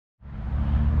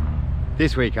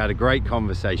This week I had a great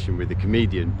conversation with the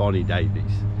comedian Bonnie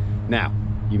Davies. Now,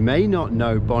 you may not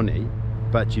know Bonnie,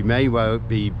 but you may well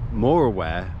be more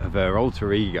aware of her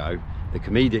alter ego, the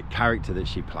comedic character that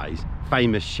she plays,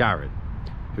 Famous Sharon,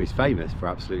 who is famous for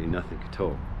absolutely nothing at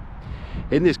all.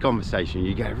 In this conversation,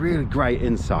 you get a really great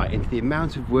insight into the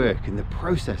amount of work and the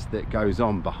process that goes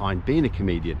on behind being a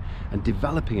comedian and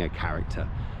developing a character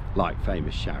like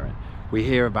Famous Sharon. We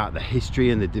hear about the history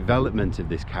and the development of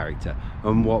this character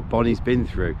and what Bonnie's been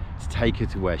through to take her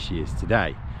to where she is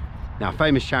today. Now,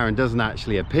 Famous Sharon doesn't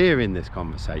actually appear in this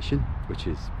conversation, which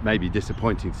is maybe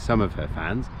disappointing to some of her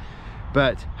fans,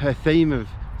 but her theme of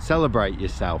celebrate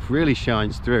yourself really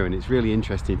shines through, and it's really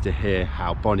interesting to hear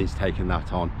how Bonnie's taken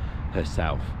that on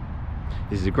herself.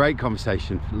 This is a great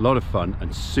conversation, a lot of fun,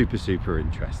 and super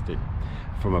interesting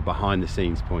from a behind the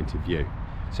scenes point of view.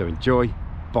 So enjoy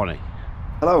Bonnie.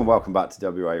 Hello and welcome back to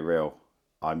WA Real.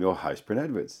 I'm your host, Bryn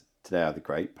Edwards. Today I have the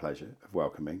great pleasure of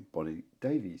welcoming Bonnie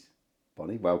Davies.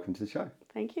 Bonnie, welcome to the show.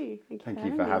 Thank you. Thank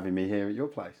you for having me here at your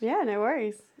place. Yeah, no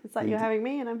worries. It's like you're having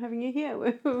me and I'm having you here.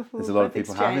 There's a lot of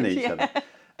people having each other.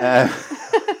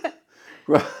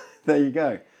 Well, there you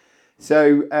go.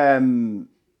 So,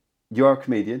 you're a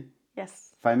comedian.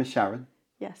 Yes. Famous Sharon.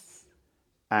 Yes.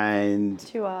 And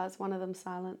 2 R's, one of them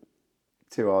silent.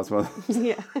 2 R's, one of them.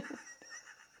 Yeah.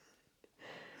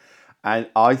 And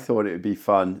I thought it would be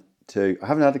fun to... I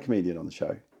haven't had a comedian on the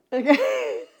show. Okay.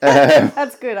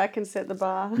 That's good. I can set the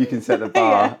bar. You can set the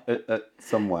bar at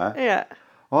somewhere. Yeah.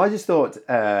 Well, I just thought,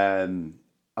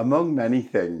 among many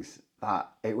things, that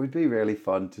it would be really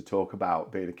fun to talk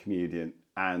about being a comedian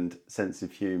and sense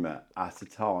of humour at a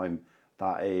time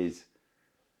that is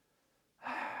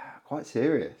quite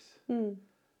serious. Mm.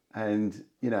 And,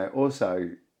 you know, also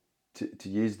to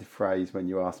use the phrase when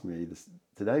you asked me this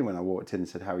today when I walked in and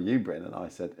said, "How are you, Bryn?" And I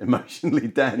said, "Emotionally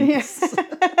dense."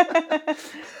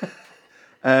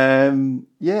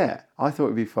 Yeah, I thought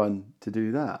it'd be fun to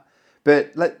do that.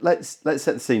 But let's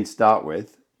set the scene to start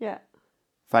with. Yeah.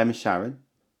 Famous Sharon.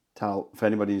 Tell, for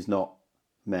anybody who's not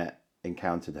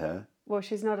encountered her. Well,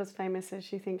 she's not as famous as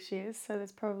she thinks she is, so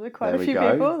there's probably quite a few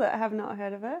people that have not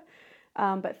heard of her.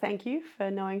 But thank you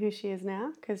for knowing who she is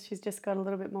now, because she's just got a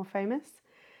little bit more famous.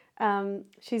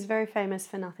 She's very famous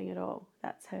for nothing at all.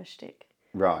 That's her shtick.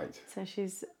 Right. So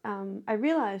she's, I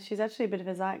realise she's actually a bit of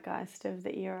a zeitgeist of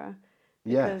the era.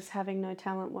 Because having no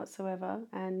talent whatsoever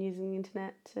and using the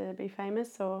internet to be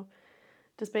famous, or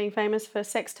just being famous for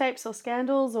sex tapes or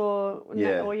scandals or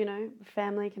you know,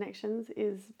 family connections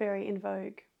is very in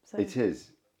vogue. So it is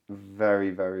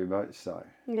very much so.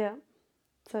 Yeah.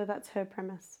 So that's her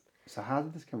premise. So how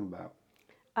did this come about?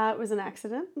 It was an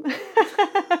accident.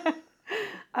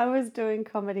 I was doing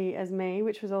comedy as me,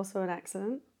 which was also an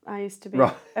accident. I used to be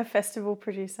a festival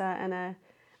producer and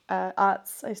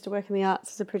arts. I used to work in the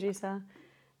arts as a producer,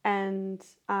 and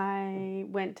I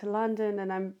went to London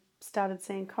and I started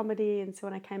seeing comedy. And so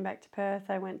when I came back to Perth,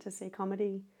 I went to see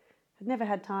comedy. I'd never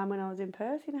had time when I was in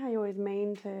Perth. You know how you always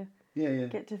mean to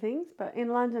get to things, but in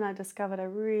London I discovered I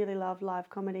really love live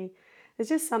comedy. There's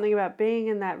just something about being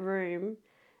in that room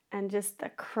and just the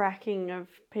cracking of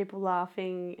people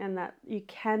laughing, and that you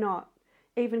cannot,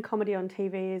 even comedy on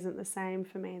TV isn't the same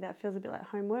for me. That feels a bit like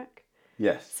homework.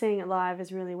 Yes. Seeing it live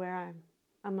is really where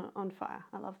I'm on fire.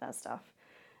 I love that stuff.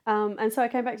 And so I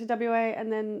came back to WA and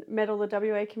then met all the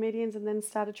WA comedians and then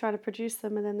started trying to produce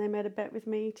them, and then they made a bet with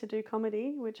me to do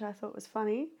comedy, which I thought was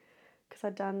funny because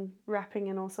I'd done rapping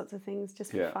and all sorts of things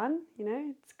just for fun. You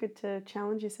know, it's good to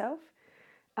challenge yourself.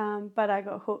 But I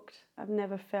got hooked.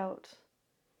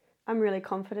 I'm really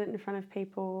confident in front of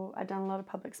people. I'd done a lot of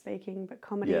public speaking, but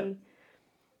comedy,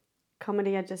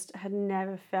 I just had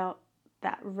never felt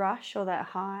that rush or that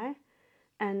high.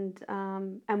 And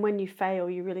when you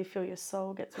fail, you really feel your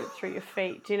soul gets ripped through your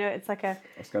feet. You know, it's like a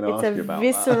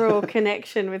visceral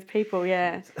connection with people.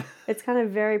 Yeah, it's kind of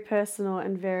very personal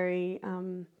and very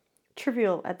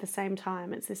trivial at the same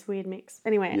time. It's this weird mix.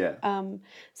 Anyway,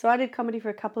 so I did comedy for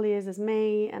a couple of years as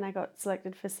me, and I got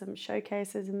selected for some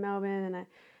showcases in Melbourne, and I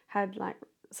had like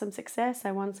some success.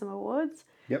 I won some awards,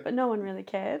 but no one really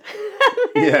cared.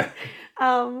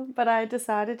 But I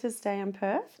decided to stay in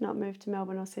Perth, not move to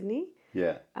Melbourne or Sydney.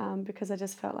 Because I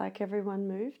just felt like everyone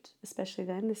moved, especially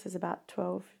then. This is about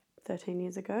 12, 13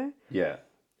 years ago.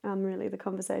 Really the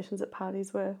conversations at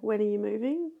parties were, when are you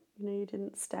moving? You know, you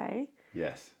didn't stay.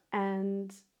 Yes.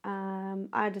 And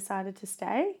I decided to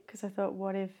stay because I thought,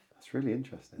 what if... That's really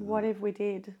interesting. What if we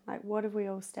did? Like, what if we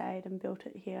all stayed and built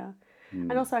it here?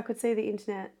 And also I could see the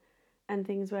internet and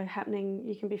things were happening.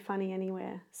 You can be funny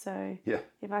anywhere. So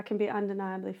if I can be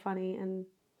undeniably funny and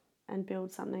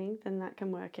build something, then that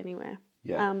can work anywhere.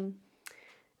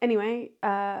 Anyway,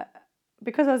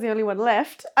 because I was the only one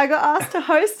left, I got asked to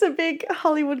host a big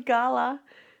Hollywood gala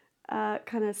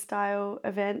kind of style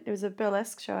event. It was a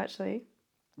burlesque show, actually.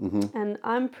 Mm-hmm. And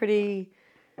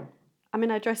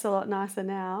I dress a lot nicer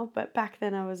now, but back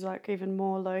then I was like even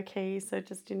more low key. So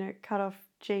just, cut off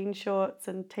jean shorts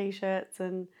and t-shirts,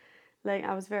 and like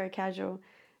I was very casual.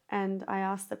 And I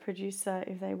asked the producer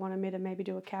if they wanted me to maybe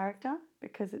do a character,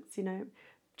 because it's,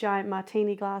 giant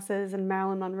martini glasses and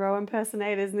Marilyn Monroe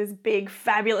impersonators and this big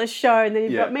fabulous show. And then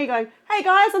you've got me going, hey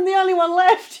guys, I'm the only one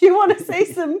left. You want to see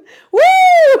some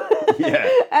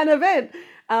an event?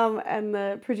 And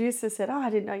the producer said,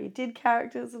 I didn't know you did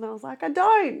characters. And I was like, I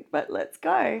don't, but let's go.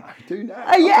 I do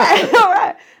now. Yeah, all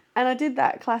right. And I did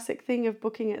that classic thing of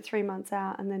booking it 3 months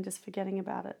out and then just forgetting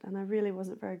about it. And I really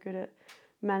wasn't very good at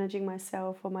managing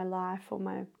myself or my life or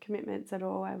my commitments at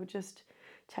all. I would just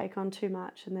take on too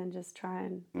much and then just try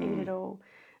and eat it all.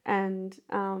 And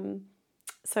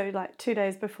so like 2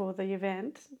 days before the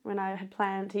event, when I had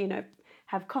planned to,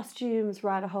 have costumes,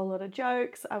 write a whole lot of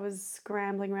jokes, I was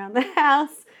scrambling around the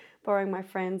house, borrowing my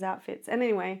friends' outfits. And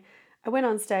anyway, I went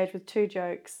on stage with 2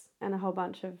 jokes and a whole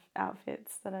bunch of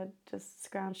outfits that I'd just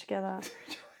scrounged together.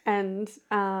 And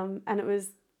it was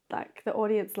like the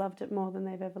audience loved it more than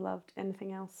they've ever loved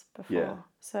anything else before. Yeah.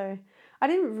 So I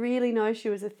didn't really know she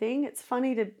was a thing. It's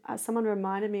funny to someone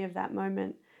reminded me of that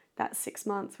moment, that 6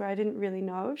 months where I didn't really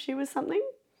know if she was something.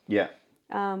 Yeah.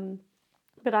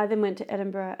 But I then went to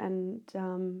Edinburgh and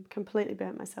completely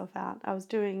burnt myself out. I was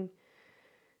doing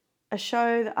a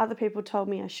show that other people told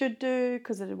me I should do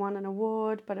because it had won an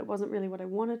award, but it wasn't really what I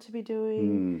wanted to be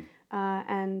doing.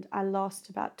 And I lost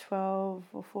about 12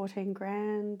 or 14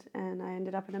 grand, and I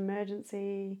ended up in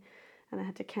emergency, and I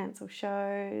had to cancel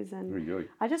shows. And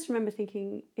I just remember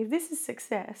thinking, if this is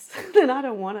success, then I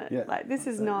don't want it. Yeah. Like, this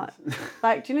is not,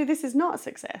 like, do you know, this is not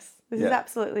success. This is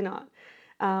absolutely not.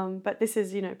 But this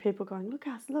is, people going, look,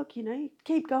 you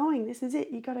keep going. This is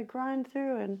it. You got to grind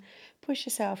through and push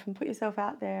yourself and put yourself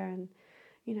out there. And,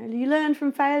 you learn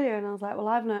from failure. And I was like, well,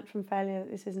 I've learned from failure that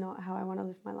this is not how I want to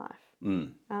live my life.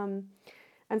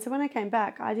 And so when I came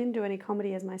back, I didn't do any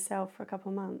comedy as myself for a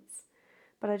couple of months,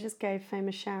 but I just gave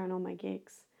Famous Sharon all my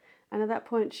gigs. And at that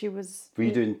point she was... Were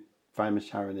you doing Famous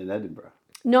Sharon in Edinburgh?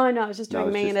 No, I was just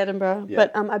doing me in Edinburgh. Yeah.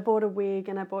 But I bought a wig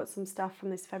and I bought some stuff from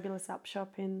this fabulous up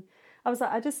shop in... I was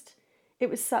like, it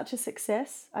was such a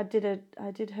success. I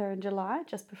did her in July,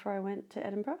 just before I went to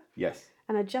Edinburgh. Yes.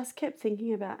 And I just kept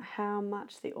thinking about how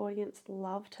much the audience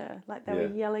loved her. Like they were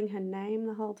yelling her name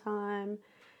the whole time.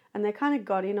 And they kind of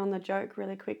got in on the joke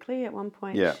really quickly. At one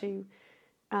point she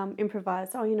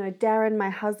improvised, Darren, my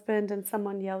husband, and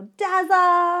someone yelled,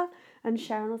 Dazza! And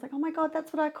Sharon was like, oh my God,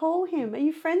 that's what I call him. Are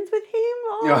you friends with him?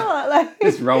 Oh, like,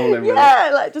 just rolling with it.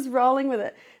 Yeah, like just rolling with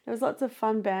it. There was lots of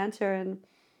fun banter and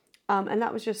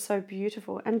that was just so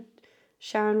beautiful. And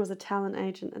Sharon was a talent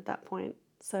agent at that point.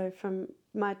 So from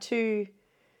my two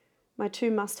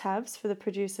must-haves for the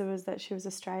producer was that she was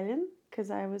Australian,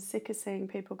 because I was sick of seeing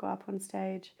people go up on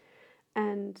stage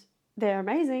and they're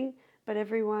amazing, but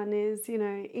everyone is,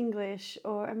 English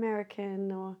or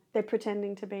American, or they're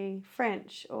pretending to be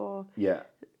French, or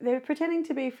they're pretending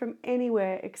to be from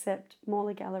anywhere except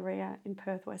Morley Galleria in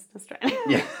Perth, Western Australia.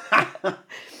 Yeah.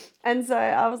 And so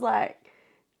I was like,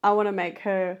 I want to make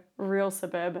her real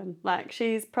suburban. Like,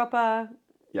 she's proper,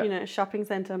 shopping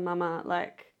centre mama,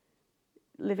 like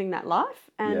living that life,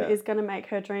 and is going to make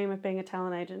her dream of being a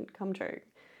talent agent come true.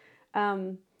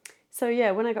 So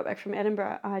when I got back from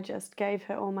Edinburgh, I just gave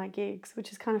her all my gigs, which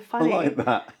is kind of funny. I like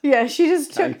that. Yeah, she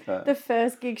just took the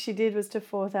first gig she did was to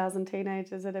 4,000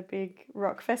 teenagers at a big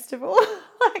rock festival.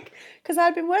 Like, because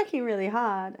I'd been working really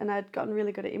hard and I'd gotten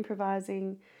really good at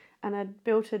improvising, and I'd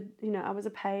built I was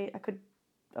a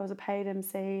paid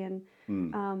MC, and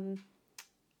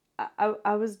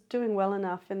I was doing well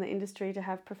enough in the industry to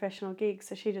have professional gigs.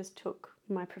 So she just took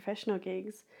my professional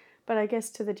gigs. But I guess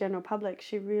to the general public,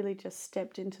 she really just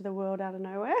stepped into the world out of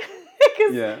nowhere.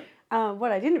 Because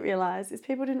what I didn't realise is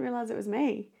people didn't realise it was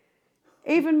me.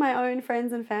 Even my own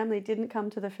friends and family didn't come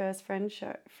to the first Fringe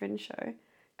show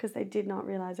because they did not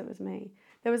realise it was me.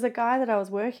 There was a guy that I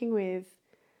was working with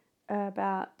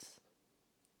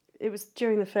it was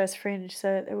during the first Fringe,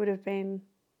 so it would have been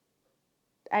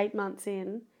 8 months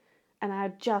in, and I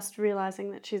just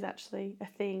realising that she's actually a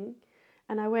thing.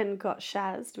 And I went and got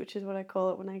shazzed, which is what I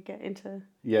call it when I get into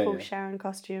full Sharon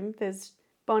costume. There's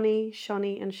Bonnie,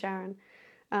 Shonnie, and Sharon.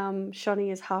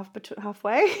 Shonnie is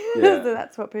halfway. So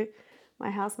that's what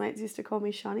my housemates used to call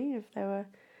me, Shonnie, if they were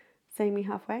seeing me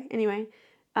halfway. Anyway,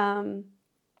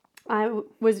 I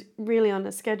was really on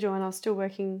a schedule, and I was still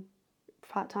working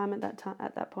part-time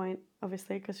at that point,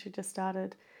 obviously, because she just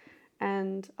started.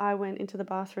 and I went into the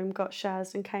bathroom, got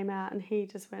shazzed, and came out, and he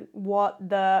just went, "What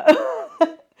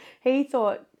the?" He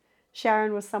thought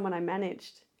Sharon was someone I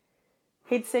managed.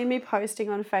 He'd seen me posting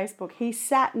on Facebook. He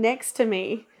sat next to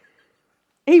me.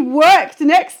 He worked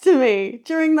next to me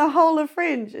during the whole of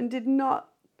Fringe and did not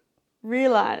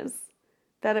realise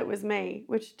that it was me,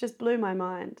 which just blew my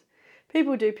mind.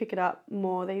 People do pick it up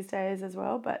more these days as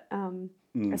well, but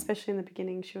especially in the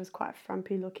beginning, she was quite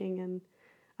frumpy looking, and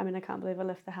I mean, I can't believe I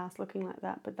left the house looking like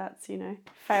that, but that's,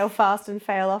 fail fast and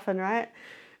fail often, right?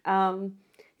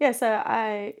 So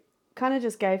I kind of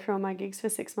just gave her all my gigs for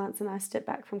 6 months, and I stepped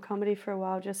back from comedy for a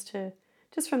while just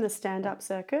from the stand-up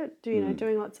circuit,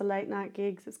 doing lots of late night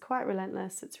gigs. It's quite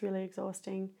relentless. It's really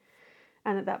exhausting.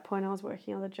 And at that point, I was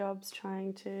working other jobs,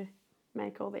 trying to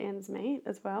make all the ends meet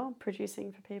as well,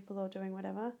 producing for people or doing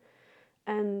whatever.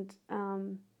 And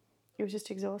it was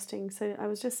just exhausting. So I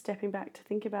was just stepping back to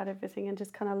think about everything and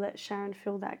just kind of let Sharon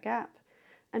fill that gap.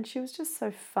 And she was just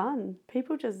so fun.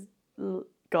 People just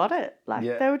got it.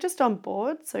 They were just on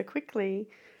board so quickly.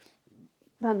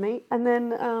 Pardon me. And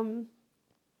then,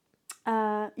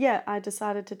 I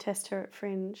decided to test her at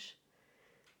Fringe.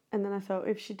 And then I thought,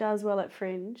 if she does well at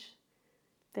Fringe,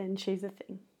 then she's a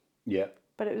thing. Yeah.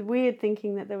 But it was weird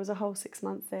thinking that there was a whole 6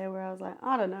 months there where I was like,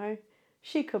 I don't know,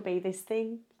 she could be this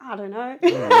thing. I don't know.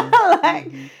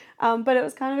 But it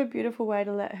was kind of a beautiful way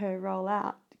to let her roll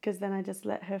out, because then I just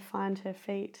let her find her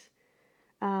feet.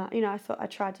 I thought I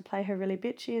tried to play her really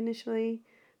bitchy initially,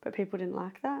 but people didn't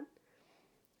like that.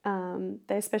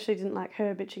 They especially didn't like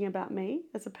her bitching about me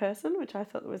as a person, which I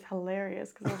thought was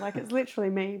hilarious, because I was like, it's literally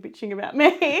me bitching about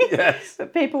me. Yes.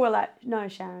 But people were like, no,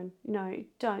 Sharon, no,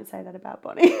 don't say that about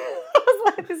Bonnie. I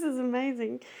was like, this is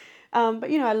amazing. But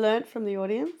I learnt from the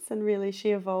audience, and really she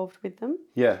evolved with them.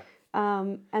 Yeah.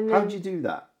 And then, how do you do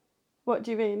that? What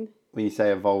do you mean? When you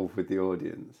say evolve with the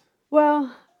audience?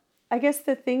 Well, I guess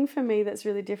the thing for me that's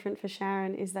really different for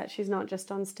Sharon is that she's not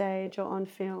just on stage or on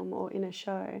film or in a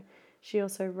show. She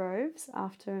also roves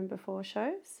after and before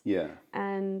shows. Yeah.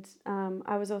 And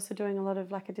I was also doing a lot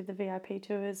of, I did the VIP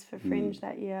tours for Fringe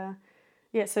that year.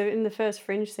 Yeah, so in the first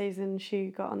Fringe season, she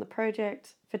got on the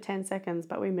project for 10 seconds,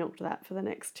 but we milked that for the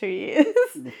next 2 years.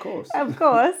 Of course. Of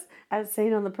course, as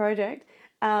seen on the project.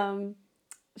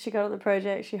 She got on the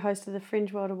project, she hosted the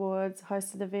Fringe World Awards,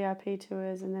 hosted the VIP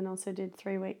tours, and then also did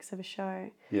 3 weeks of a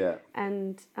show. Yeah.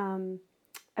 And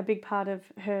a big part of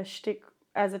her shtick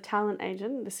as a talent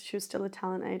agent, she was still a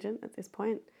talent agent at this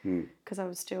point, because I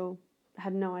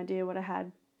had no idea what I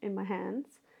had in my hands.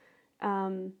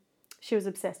 She was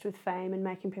obsessed with fame and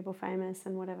making people famous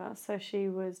and whatever. So she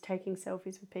was taking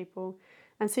selfies with people.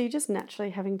 And so you're just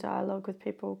naturally having dialogue with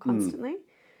people constantly.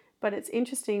 But it's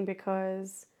interesting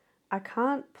because I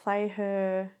can't play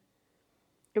her.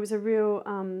 It was a real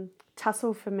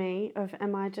tussle for me of,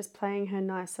 am I just playing her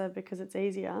nicer because it's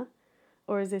easier?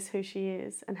 Or is this who she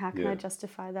is? And how can I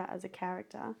justify that as a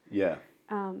character? Yeah.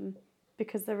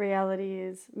 Because the reality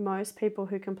is most people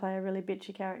who can play a really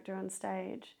bitchy character on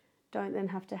stage don't then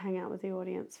have to hang out with the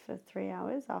audience for 3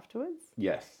 hours afterwards.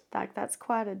 Yes. That's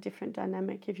quite a different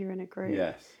dynamic if you're in a group.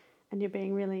 Yes. And you're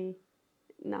being really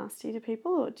nasty to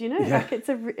people. Or, do you know? Yeah.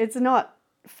 It's not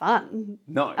fun.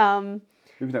 No.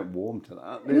 People don't warm to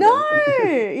that. No.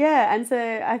 Yeah. And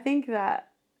so I think that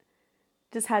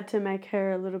just had to make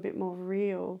her a little bit more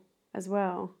real as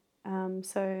well.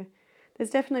 So there's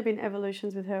definitely been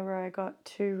evolutions with her where I got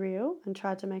too real and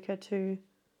tried to make her too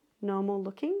normal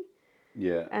looking.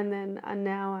 Yeah. And then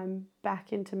now I'm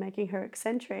back into making her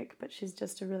eccentric, but she's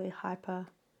just a really hyper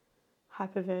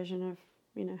version of,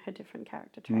 her different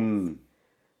character traits.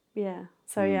 Yeah.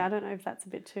 So I don't know if that's a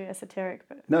bit too esoteric,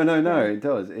 but no, it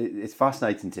does. It's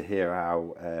fascinating to hear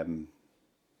how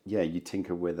you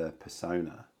tinker with a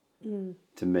persona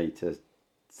to meet a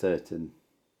certain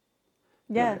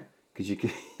because you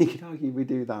could argue we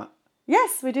do that.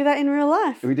 Yes, we do that in real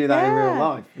life. We do that in real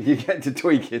life. You get to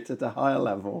tweak it at a higher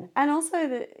level. And also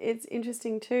that it's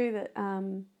interesting too that,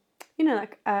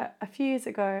 a few years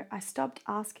ago, I stopped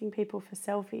asking people for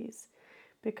selfies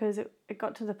because it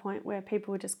got to the point where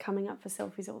people were just coming up for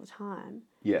selfies all the time.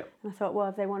 Yeah. And I thought, well,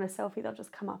 if they want a selfie, they'll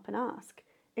just come up and ask.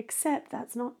 Except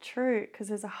that's not true, because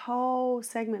there's a whole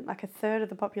segment, like a third of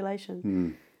the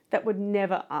population, that would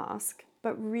never ask,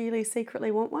 but really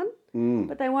secretly want one.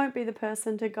 But they won't be the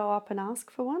person to go up and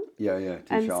ask for one. Yeah.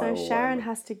 And so Sharon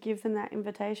has to give them that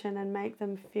invitation and make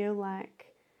them feel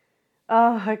like,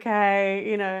 oh,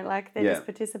 okay, like they're just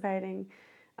participating.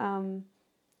 So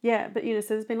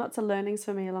there's been lots of learnings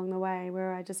for me along the way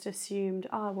where I just assumed,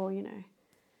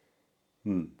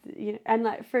 and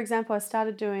like, for example, I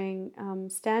started doing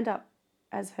stand-up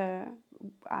as her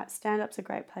stand-up's a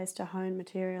great place to hone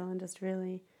material and just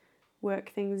really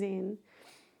work things in.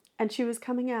 And she was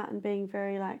coming out and being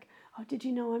very like, oh, did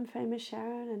you know I'm famous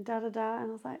Sharon and da-da-da. And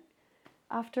I was like,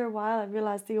 after a while I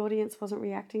realised the audience wasn't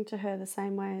reacting to her the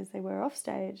same way as they were off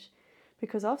stage.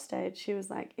 Because off stage she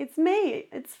was like, it's me,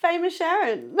 it's famous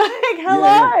Sharon. Like, hello.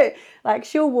 Yeah. Like,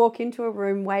 she'll walk into a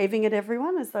room waving at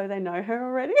everyone as though they know her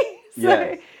already.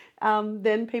 So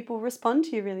then people respond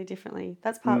to you really differently.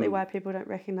 That's partly why people don't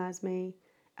recognise me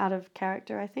out of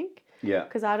character, I think. Yeah.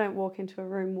 Because I don't walk into a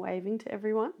room waving to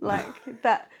everyone. Like,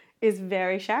 that is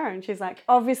very Sharon. She's like,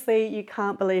 obviously you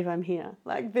can't believe I'm here.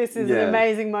 Like, this is an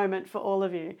amazing moment for all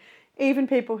of you. Even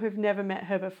people who've never met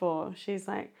her before. She's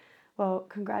like, well,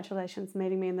 congratulations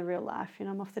meeting me in the real life. You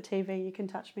know, I'm off the TV. You can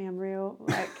touch me. I'm real.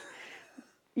 Like,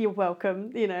 you're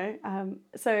welcome, you know.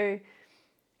 So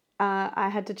I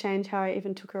had to change how I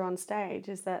even took her on stage,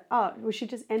 is that, we should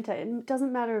just enter. It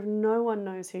doesn't matter if no one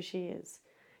knows who she is.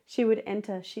 She would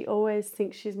enter. She always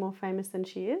thinks she's more famous than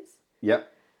she is.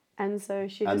 Yep. And so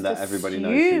she and just everybody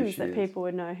assumes that people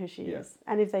would know who she is.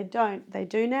 And if they don't, they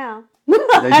do now.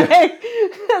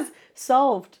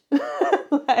 Solved.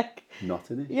 Like, not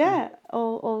an issue. Yeah.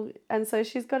 And so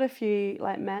she's got a few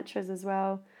like mantras as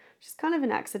well. She's kind of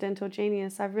an accidental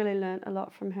genius. I've really learnt a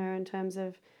lot from her in terms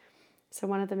of, so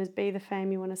one of them is be the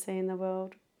fame you want to see in the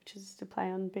world, which is to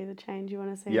play on be the change you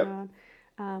want to see in the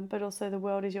world. But also the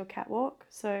world is your catwalk.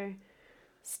 So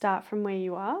start from where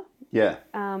you are. Yeah.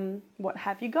 What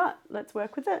have you got? Let's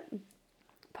work with it.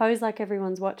 Pose like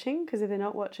everyone's watching, because if they're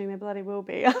not watching, they bloody will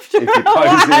be after a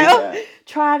while.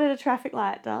 Try it at a traffic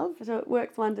light, does. So it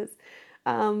works wonders.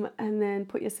 And then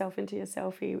put yourself into your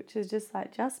selfie, which is just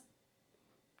like, just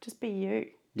be you.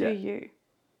 Do you.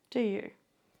 Do you.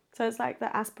 So it's like the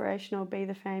aspirational, be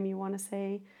the fame you want to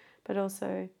see, but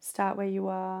also start where you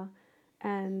are,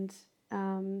 and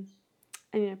you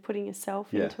know, putting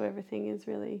yourself into everything is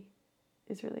really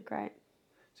great.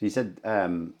 So you said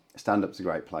stand-up's a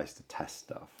great place to test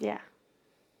stuff. Yeah.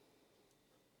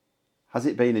 Has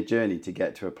it been a journey to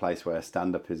get to a place where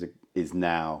stand-up is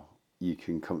now you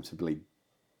can comfortably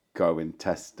go and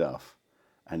test stuff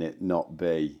and it not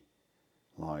be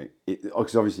like...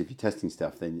 Because obviously if you're testing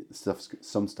stuff, then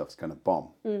some stuff's going to bomb.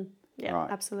 Yeah, right.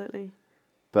 Absolutely.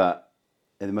 But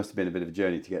there must have been a bit of a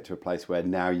journey to get to a place where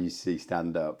now you see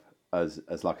stand-up as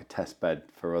like a test bed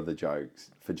for other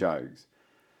jokes,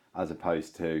 as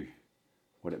opposed to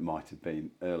what it might have been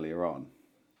earlier on. Do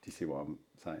you see what I'm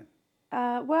saying?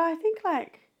 Well, I think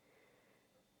like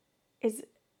it's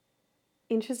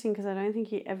interesting because I don't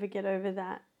think you ever get over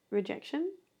that rejection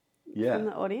from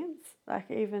the audience. Like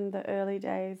even the early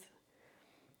days,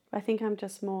 I think I'm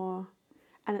just more,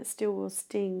 and it still will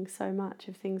sting so much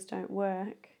if things don't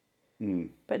work.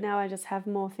 But now I just have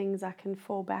more things I can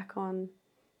fall back on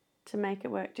to make it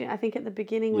work. I think at the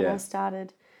beginning when I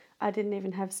started, I didn't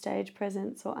even have stage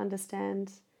presence or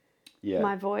understand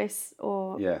my voice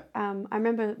or I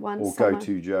remember once or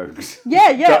go-to jokes. Or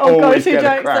go-to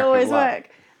jokes that always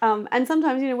work. And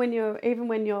sometimes, you know, when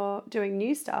you're doing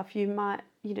new stuff, you might,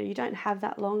 you know, you don't have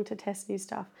that long to test new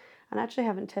stuff. And I actually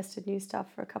haven't tested new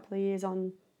stuff for a couple of years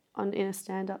in a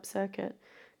stand-up circuit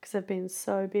because I've been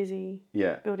so busy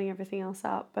building everything else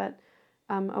up. But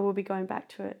I will be going back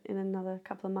to it in another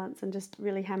couple of months and just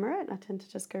really hammer it. I tend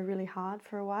to just go really hard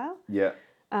for a while. Yeah.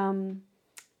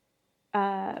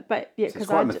 But yeah, because it's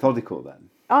quite methodical then.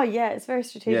 Oh yeah, it's very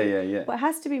strategic. Yeah. Well, it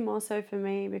has to be more so for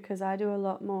me because I do a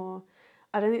lot more.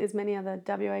 I don't think there's many other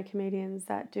WA comedians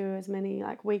that do as many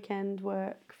like weekend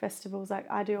work festivals. Like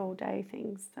I do all day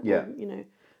things. You know,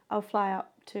 I'll fly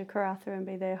up to Karratha and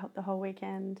be there the whole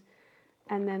weekend,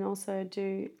 and then also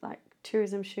do like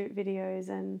tourism shoot videos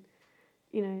and,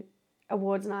 you know,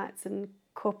 awards nights and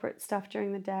corporate stuff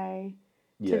during the day.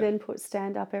 To then put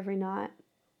stand up every night.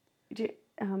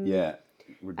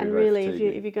 And really,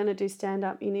 if you're going to do stand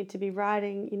up, you need to be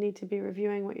writing, you need to be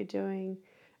reviewing what you're doing,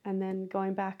 and then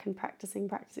going back and practicing.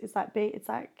 It's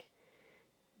like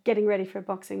getting ready for a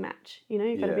boxing match. You know,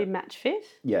 you've got to be match fit.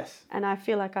 Yes. And I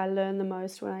feel like I learn the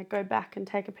most when I go back and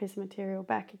take a piece of material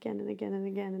back again and again and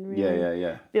again and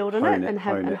really build on it and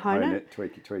hone it.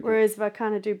 Tweak it. Whereas if I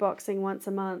kind of do boxing once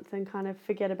a month and kind of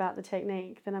forget about the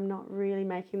technique, then I'm not really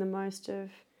making the most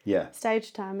of.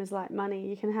 Stage time is like money.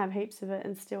 You can have heaps of it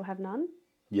and still have none.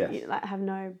 Yes. You like have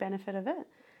no benefit of it.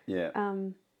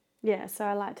 Yeah. So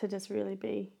I like to just really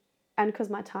be, and because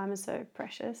my time is so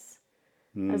precious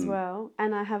as well,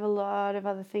 and I have a lot of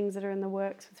other things that are in the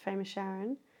works with Famous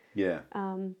Sharon. Yeah.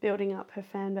 Building up her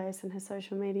fan base and her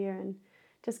social media and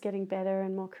just getting better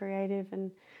and more creative.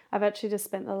 And I've actually just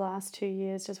spent the last 2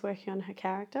 years just working on her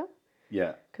character.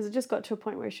 Yeah. Because it just got to a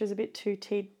point where she was a bit too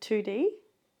 2D.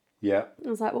 Yeah. I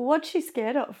was like, well, what's she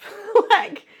scared of?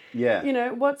 Like, Yeah. you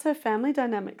know, what's her family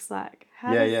dynamics like?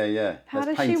 How Let's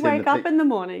does paint she in wake the up in the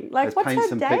morning? Like, let's what's paint her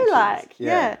some day pictures. like?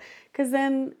 Yeah. Because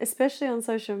then, especially on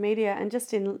social media and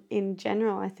just in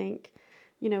general, I think,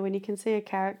 you know, when you can see a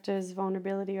character's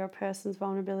vulnerability or a person's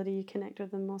vulnerability, you connect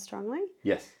with them more strongly.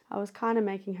 Yes. I was kind of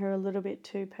making her a little bit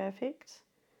too perfect.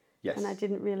 Yes. And I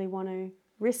didn't really want to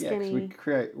risk any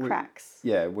cracks.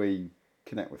 We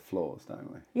connect with flaws,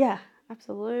 don't we? Yeah,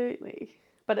 absolutely.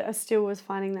 But I still was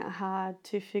finding that hard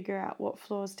to figure out what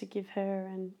flaws to give her,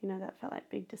 and you know, that felt like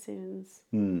big decisions.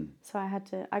 So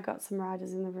I got some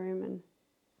writers in the room, and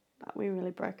we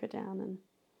really broke her down, and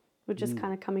we're just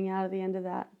kind of coming out of the end of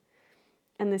that.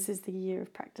 And this is the year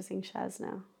of practicing Shaz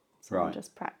now. So I'm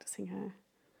just practicing her.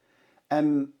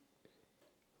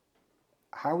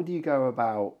 How do you go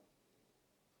about,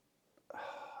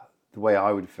 the way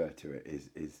I would refer to it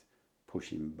is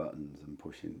pushing buttons and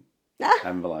pushing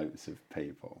envelopes of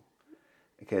people,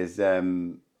 because I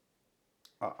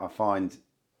find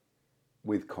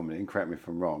with comedy, and correct me if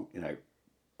I'm wrong, you know,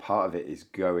 part of it is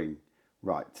going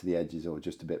right to the edges or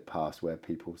just a bit past where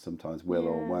people sometimes will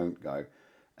or won't go,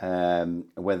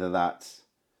 whether that's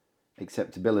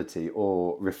acceptability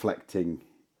or reflecting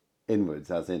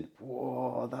inwards, as in,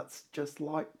 whoa, that's just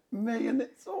like me, and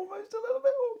it's almost a little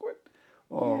bit awkward.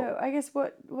 Yeah, I guess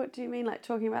what do you mean, like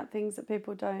talking about things that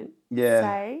people don't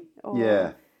say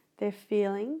or they're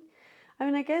feeling? I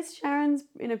mean, I guess Sharon's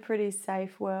in a pretty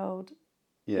safe world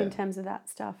in terms of that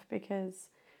stuff, because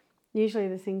usually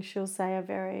the things she'll say are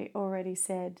very already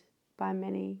said by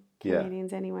many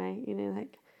comedians anyway, you know,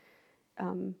 like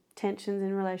tensions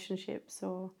in relationships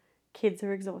or kids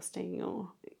are exhausting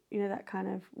or, you know, that kind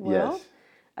of world.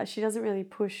 She doesn't really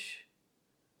push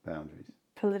boundaries.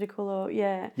 Political or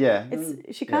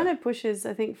she kind of pushes,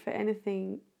 I think, for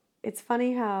anything. It's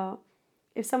funny how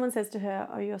if someone says to her,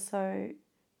 you're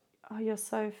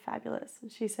so fabulous,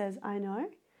 and she says, I know,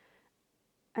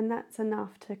 and that's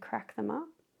enough to crack them up.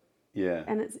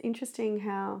 And it's interesting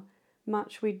how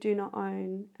much we do not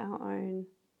own our own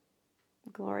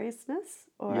gloriousness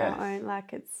or our own,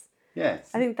 like, it's I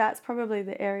think that's probably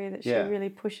the area that she really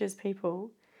pushes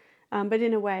people, but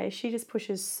in a way she just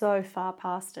pushes so far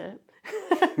past it.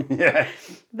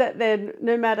 That then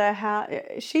no matter how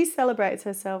she celebrates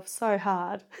herself so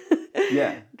hard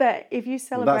that if you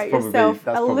celebrate yourself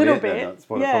a little bit, that's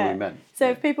what it probably meant.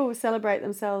 So if people celebrate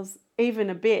themselves even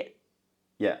a bit,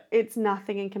 it's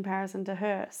nothing in comparison to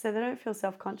her, so they don't feel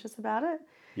self-conscious about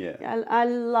it. I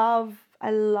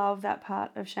love that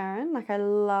part of Sharon. Like, I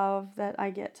love that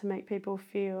I get to make people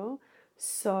feel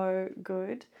so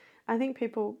good. I think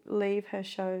people leave her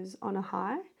shows on a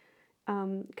high.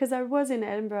 Because I was in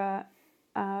Edinburgh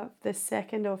the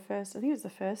second or first, I think it was the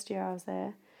first year I was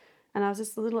there, and I was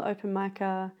just a little open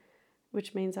micer,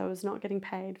 which means I was not getting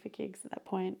paid for gigs at that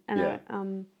point, and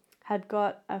I had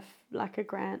got a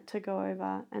grant to go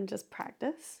over and just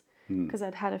practice, because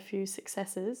I'd had a few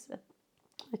successes,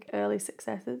 like early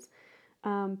successes,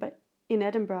 but in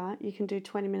Edinburgh you can do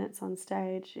 20 minutes on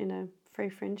stage in a free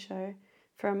fringe show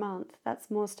for a month. That's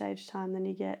more stage time than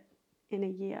you get in a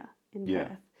year in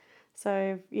Perth.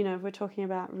 So, you know, if we're talking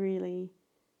about really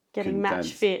getting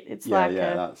match fit, it's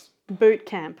that's boot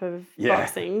camp of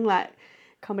boxing, like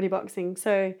comedy boxing.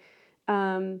 So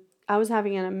I was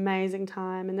having an amazing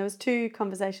time, and there was two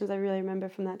conversations I really remember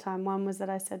from that time. One was that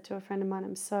I said to a friend of mine,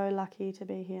 I'm so lucky to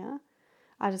be here.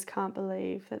 I just can't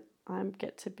believe that I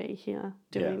get to be here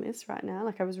doing this right now.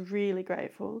 Like, I was really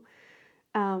grateful.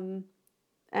 And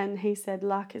he said,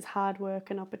 luck is hard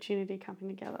work and opportunity coming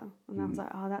together. And I was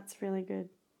like, oh, that's really good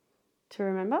to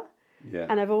remember.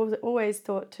 And I've always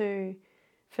thought too,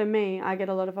 for me, I get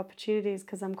a lot of opportunities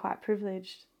because I'm quite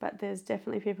privileged, but there's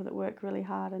definitely people that work really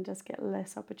hard and just get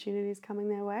less opportunities coming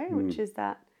their way, which is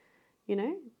that, you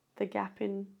know, the gap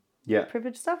in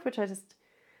privilege stuff, which I just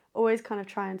always kind of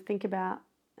try and think about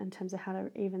in terms of how to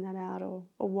even that out or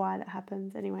why that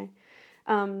happens anyway.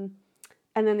 And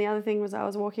then the other thing was, I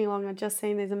was walking along, I'd just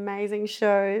seen these amazing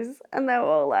shows, and they were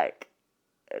all like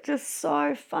just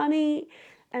so funny.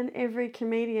 And every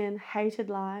comedian hated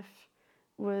life,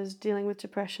 was dealing with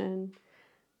depression,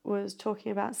 was talking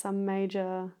about some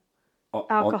major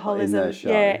alcoholism.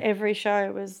 Every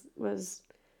show was,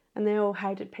 and they all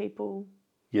hated people.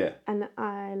 And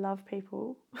I love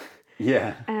people.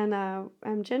 And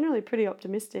I'm generally pretty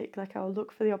optimistic. Like, I'll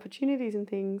look for the opportunities and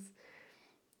things.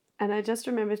 And I just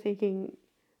remember thinking,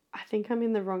 I think I'm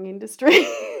in the wrong industry.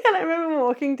 And I remember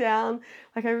walking down,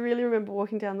 like, I really remember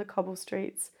walking down the cobble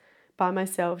streets by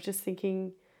myself, just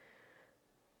thinking,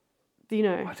 you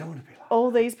know, I don't want to be like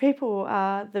all these people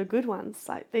are the good ones.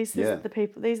 Like these Yeah. is the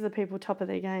people. These are the people top of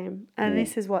their game, and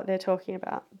this is what they're talking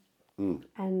about.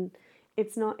 And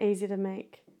it's not easy to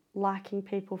make liking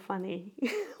people funny.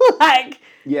 Like,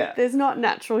 Yeah. there's not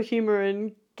natural humor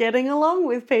in getting along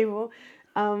with people,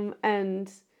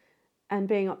 and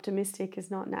being optimistic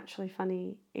is not naturally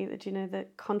funny either. Do you know the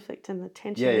conflict and the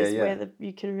tension is where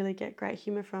you can really get great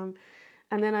humor from?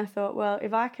 And then I thought, well,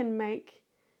 if I can make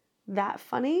that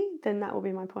funny, then that will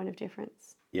be my point of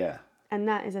difference. Yeah. And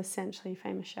that is essentially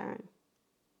Famous Sharon.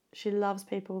 She loves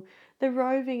people. The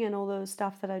roving and all the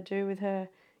stuff that I do with her,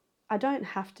 I don't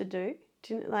have to do.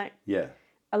 Do you know, like, Yeah.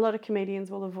 a lot of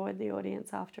comedians will avoid the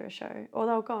audience after a show, or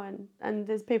they'll go and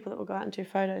there's people that will go out and do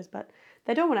photos, but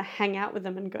they don't want to hang out with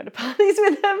them and go to parties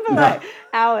with them for like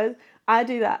hours. I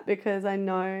do that because I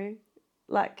know,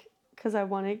 like, because I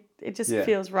want to, it just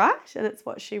feels right, and it's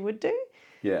what she would do.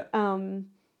 Yeah.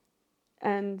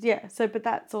 And yeah, so, but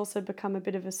that's also become a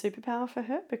bit of a superpower for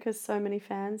her because so many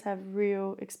fans have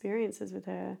real experiences with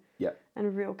her. Yeah.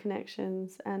 And real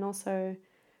connections. And also,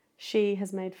 she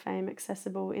has made fame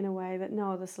accessible in a way that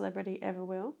no other celebrity ever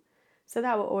will. So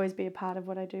that will always be a part of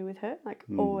what I do with her. Like,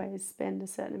 always spend a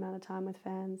certain amount of time with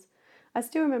fans. I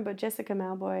still remember Jessica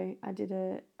Malboy. I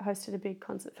hosted a big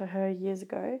concert for her years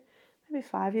ago, maybe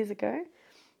 5 years ago.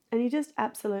 And you just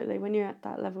absolutely, when you're at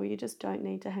that level, you just don't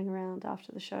need to hang around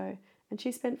after the show. And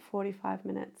she spent 45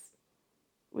 minutes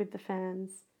with the fans,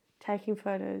 taking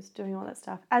photos, doing all that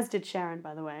stuff. As did Sharon,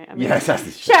 by the way. I mean,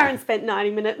 yes, Sharon spent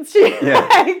 90 minutes.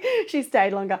 She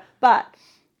stayed longer. But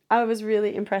I was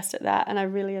really impressed at that, and I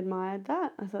really admired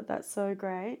that. I thought that's so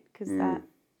great because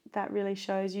that really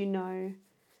shows you know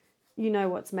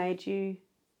what's made you.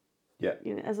 Yeah.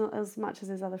 You know, as much as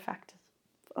there's other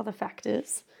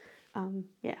factors.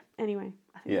 Anyway,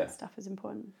 I think that stuff is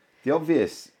important. The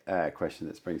obvious question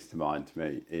that springs to mind to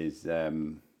me is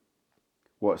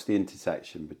what's the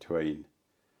intersection between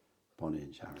Bonnie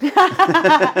and Sharon?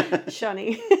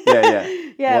 Shani.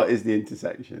 Yeah. What is the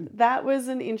intersection? That was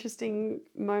an interesting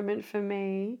moment for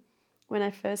me when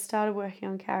I first started working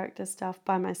on character stuff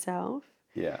by myself.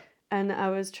 Yeah. And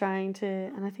I was trying to,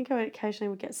 and I think I occasionally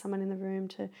would get someone in the room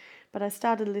but I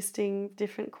started listing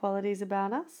different qualities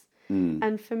about us.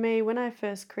 And for me, when I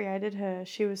first created her,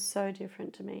 she was so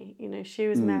different to me. You know, she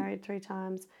was married 3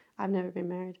 times. I've never been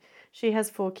married. She has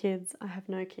 4 kids. I have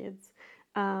no kids.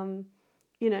 You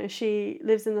know, she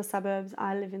lives in the suburbs.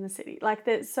 I live in the city. Like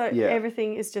that. So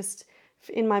everything is just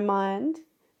in my mind.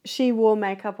 She wore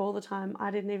makeup all the time.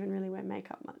 I didn't even really wear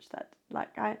makeup much.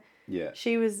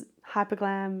 She was hyper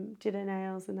glam, did her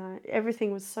nails, and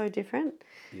everything was so different.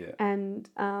 Yeah.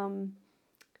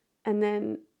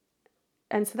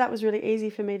 And so that was really easy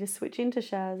for me to switch into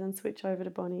Shaz and switch over to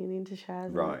Bonnie and into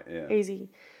Shaz. Right, yeah. Easy.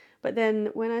 But then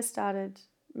when I started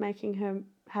making her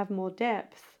have more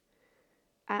depth,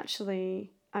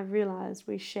 actually I realised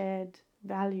we shared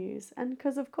values. And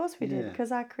because of course we did,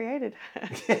 because I created her.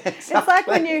 Exactly. It's like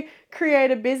when you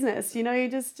create a business, you know,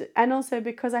 and also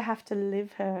because I have to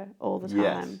live her all the time.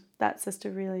 Yes. That's just a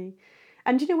really...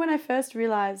 And you know, when I first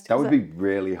realised... That would be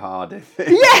really hard if a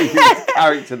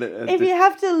character that has if you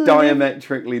have to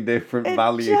diametrically different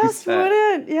values. It just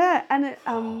wouldn't, yeah. And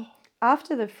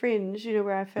after the Fringe, you know,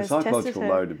 where I first tested her... The psychological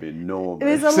load would be enormous.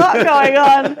 There's a lot going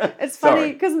on. It's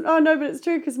funny, because... Oh, no, but it's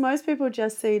true, because most people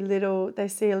just see a little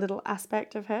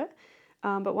aspect of her.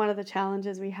 But one of the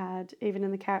challenges we had, even in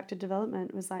the character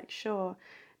development, was like, sure,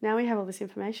 now we have all this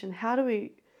information. How do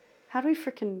we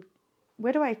freaking...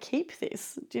 Where do I keep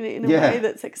this? Do you know, in a way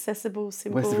that's accessible,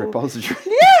 simple? Where's the repository?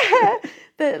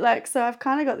 So I've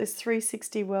kind of got this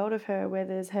 360 world of her where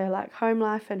there's her like home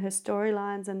life and her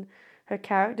storylines and her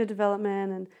character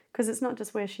development, and because it's not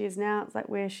just where she is now, it's like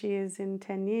where she is in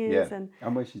 10 years and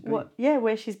where she's been.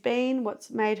 Where she's been, what's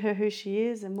made her who she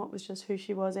is, and what was just who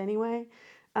she was anyway.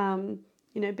 You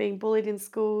know, being bullied in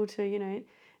school to, you know,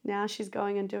 now she's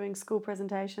going and doing school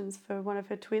presentations for one of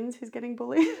her twins who's getting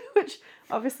bullied, which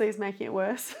obviously is making it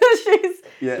worse.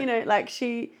 You know,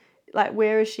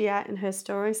 where is she at in her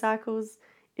story cycles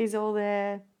is all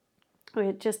there.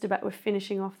 We're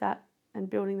finishing off that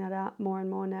and building that out more and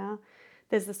more now.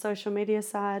 There's the social media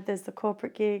side, there's the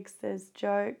corporate gigs, there's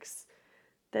jokes,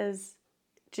 there's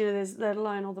let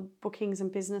alone all the bookings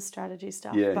and business strategy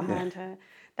stuff behind her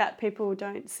that people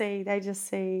don't see. They just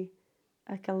see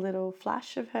like a little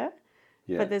flash of her,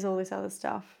 but there's all this other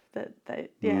stuff that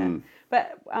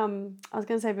But I was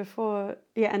going to say before,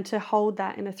 and to hold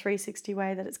that in a 360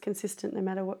 way that it's consistent no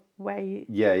matter what way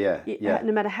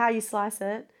no matter how you slice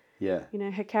it. Yeah. You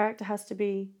know, her character has to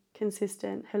be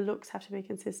consistent. Her looks have to be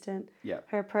consistent. Yeah.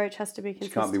 Her approach has to be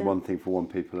consistent. She can't be one thing for one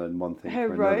people and one thing her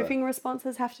for another. roving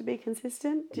responses have to be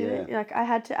consistent. Yeah. Like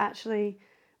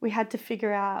we had to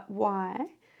figure out why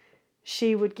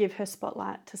she would give her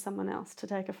spotlight to someone else to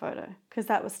take a photo, because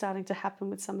that was starting to happen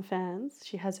with some fans.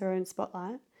 She has her own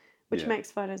spotlight, which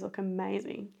makes photos look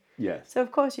amazing. Yes. So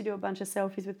of course you do a bunch of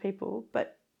selfies with people,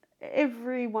 but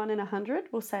every 1 in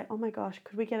 100 will say, "Oh my gosh,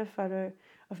 could we get a photo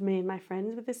of me and my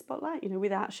friends with this spotlight?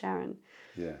 Without Sharon."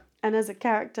 Yeah. And as a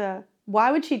character,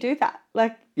 why would she do that?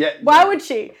 Like, why would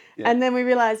she? Yeah. And then we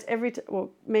realized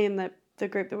me and the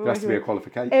group that we're working with. There has to be a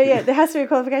qualification. Yeah, there has to be a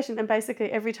qualification. And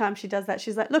basically every time she does that,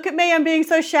 she's like, "Look at me, I'm being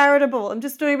so charitable. I'm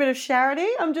just doing a bit of charity.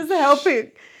 I'm just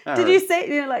helping." Did you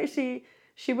see,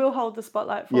 she will hold the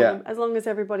spotlight for them as long as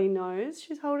everybody knows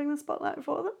she's holding the spotlight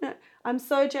for them. Yeah. I'm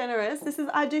so generous.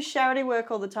 I do charity work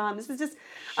all the time.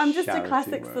 I'm just charity a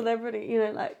classic work. Celebrity,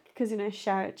 because,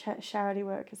 charity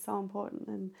work is so important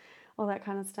and all that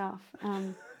kind of stuff.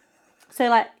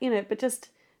 But just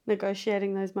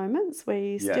negotiating those moments where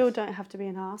you still don't have to be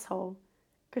an asshole,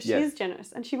 because she is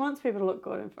generous and she wants people to look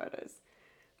good in photos.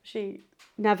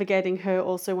 Navigating her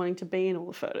also wanting to be in all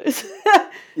the photos.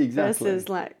 Exactly. Versus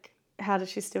how does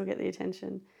she still get the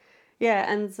attention? Yeah,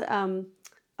 and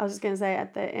I was just going to say,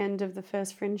 at the end of the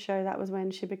first Fringe show, that was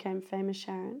when she became famous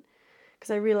Sharon,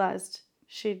 because I realised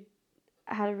she'd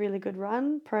had a really good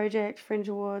run, project, Fringe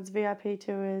Awards, VIP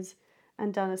tours,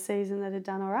 and done a season that had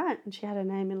done all right, and she had her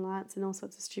name in lights and all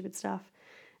sorts of stupid stuff.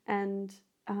 And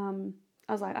I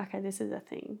was like, okay, this is a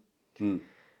thing.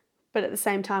 But at the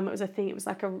same time, it was a thing. It was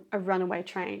like a runaway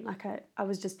train. Like I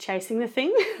was just chasing the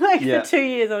thing. For 2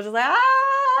 years, I was just like,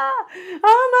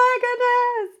 oh my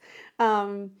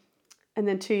goodness. And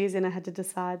then 2 years in, I had to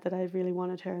decide that I really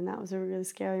wanted her, and that was a really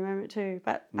scary moment too.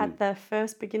 But at the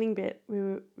first beginning bit, we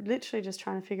were literally just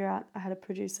trying to figure out, I had a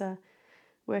producer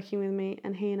working with me,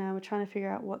 and he and I were trying to figure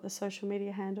out what the social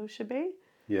media handle should be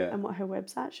and what her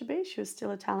website should be. She was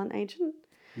still a talent agent.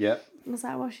 Yeah. I was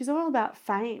like, well, she's all about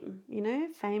fame,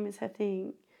 fame is her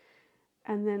thing.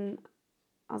 And then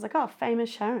I was like, oh, Famous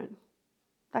Sharon.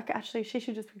 Like, actually, she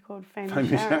should just be called Famous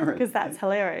Sharon, because that's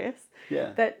hilarious.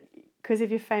 Yeah. Because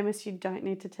if you're famous, you don't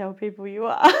need to tell people you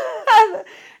are.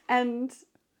 And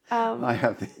I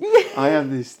have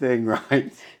this thing,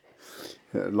 right?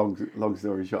 Long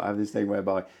story short, I have this thing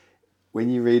whereby when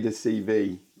you read a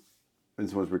CV when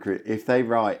someone's recruited, if they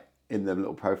write in the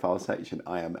little profile section,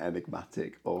 "I am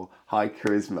enigmatic," or "high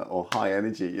charisma," or "high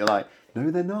energy," you're like,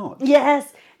 no, they're not.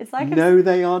 Yes. It's like, no,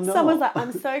 they are not. Someone's like,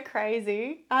 "I'm so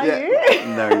crazy." Are you?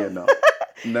 No, you're not.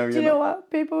 No, you're not. Do you know what?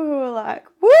 People who are like,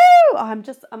 "Woo! I'm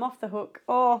off the hook."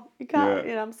 Oh, you can't.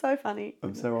 I'm so funny.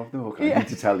 I'm so off the hook. I need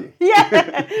to tell you. Yeah.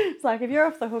 It's like, if you're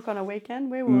off the hook on a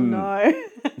weekend, we will know.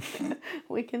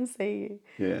 We can see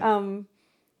you.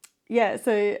 Yeah.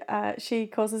 So she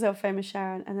calls herself Famous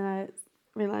Sharon, and then I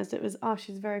realised it was,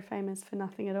 she's very famous for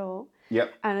nothing at all.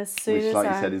 Yep. And as soon as you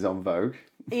said, is on Vogue.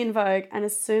 In Vogue. And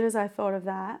as soon as I thought of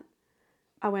that,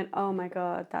 I went, oh my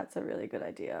God, that's a really good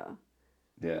idea.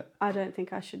 Yeah. I don't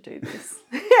think I should do this.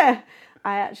 Yeah.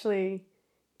 I actually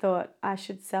thought I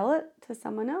should sell it to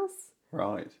someone else.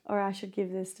 Right. Or I should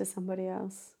give this to somebody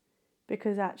else,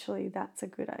 because actually that's a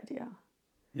good idea.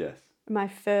 Yes. My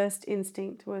first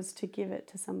instinct was to give it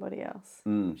to somebody else,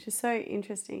 which is so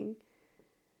interesting.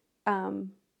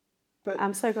 But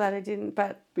I'm so glad I didn't.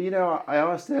 But I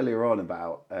asked earlier on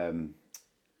about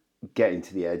getting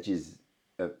to the edges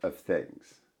of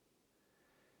things.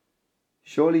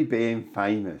 Surely being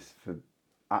famous for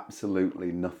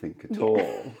absolutely nothing at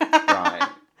all, right?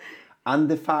 And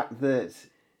the fact that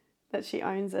she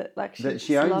owns it, like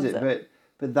she owns it,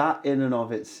 but that in and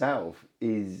of itself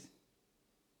is,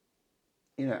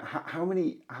 how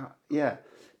many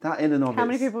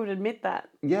people would admit that?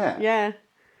 Yeah. Yeah.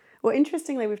 Well,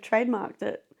 interestingly, we've trademarked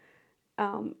it,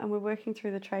 and we're working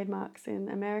through the trademarks in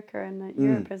America and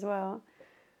Europe as well.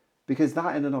 Because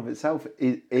that in and of itself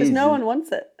is... Because no one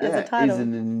wants it as a title. Is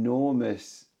an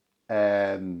enormous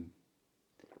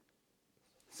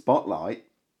spotlight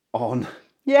on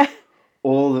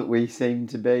all that we seem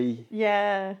to be...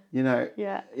 Yeah.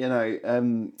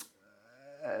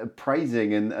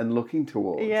 Praising and looking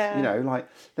towards. Yeah.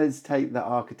 Let's take the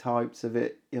archetypes of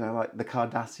it, like the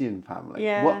Kardashian family.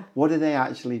 Yeah. What are they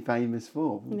actually famous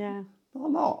for? Yeah. Not a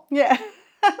lot. Yeah.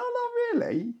 Not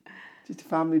really. Just a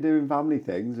family doing family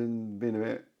things and being a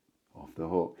bit off the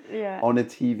hook. Yeah. On a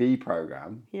TV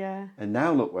programme. Yeah. And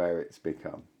now look where it's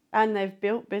become. And they've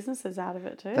built businesses out of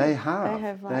it too. They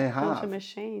have. They have built a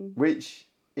machine. Which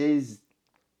is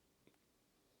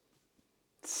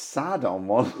sad on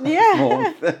one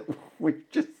level that we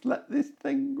just let this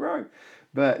thing grow.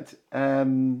 But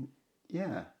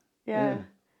yeah. Yeah.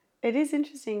 It is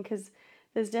interesting because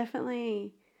there's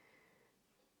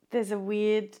a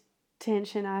weird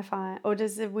tension I find, or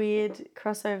there's a weird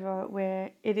crossover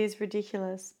where it is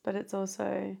ridiculous, but it's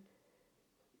also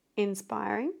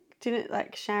inspiring. Do you know,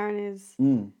 like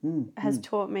Sharon has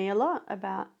taught me a lot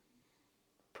about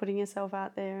putting yourself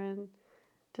out there and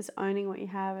just owning what you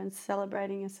have and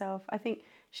celebrating yourself. I think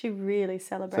she really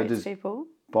celebrates people.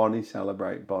 Bonnie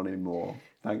celebrate Bonnie more,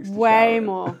 thanks to Way Sharon.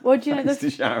 More. Well, do you know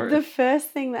the first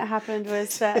thing that happened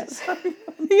was that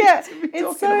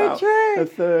it's so true. A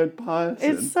third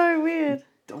person. It's so weird.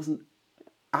 Doesn't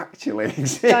actually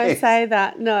exist. Don't say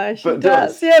that. No, she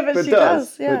does. Yeah, but she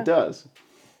does. Yeah. But does.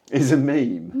 Is a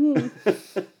meme.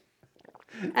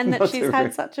 And that she's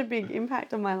had such a big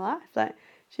impact on my life. Like,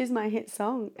 she's my hit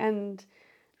song. And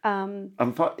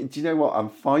do you know what? I'm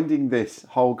finding this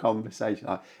whole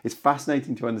conversation, it's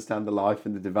fascinating to understand the life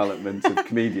and the development of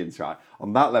comedians, right?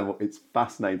 On that level, it's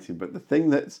fascinating. But the thing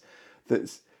that's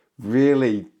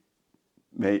really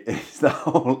me is the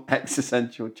whole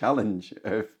existential challenge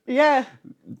of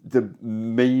the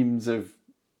memes of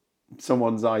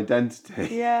someone's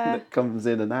identity that comes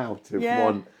in and out of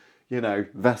one,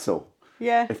 vessel.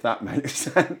 Yeah. If that makes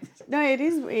sense. No, it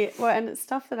is weird. Well, and it's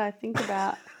stuff that I think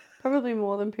about probably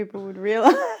more than people would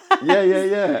realise.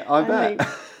 Yeah. I bet.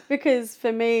 Because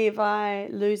for me, if I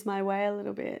lose my way a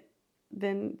little bit,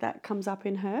 then that comes up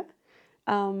in her.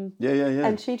 Yeah.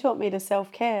 And she taught me to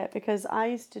self-care because I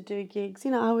used to do gigs.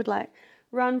 I would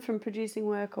run from producing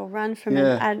work or run from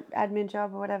an admin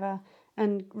job or whatever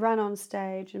and run on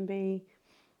stage and be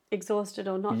exhausted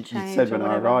or not change. You said when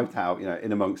I arrived out,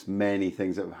 in amongst many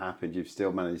things that have happened, you've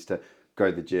still managed to go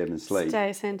to the gym and sleep.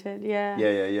 Stay centred, yeah.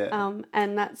 Yeah.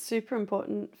 And that's super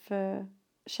important for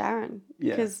Sharon.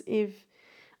 Because if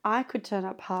I could turn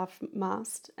up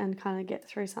half-mast and kind of get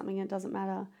through something, it doesn't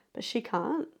matter. But she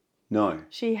can't. No.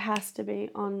 She has to be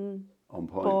on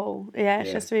point. Ball. Yeah,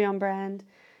 she has to be on brand.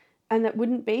 And that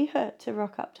wouldn't be her to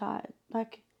rock up tired.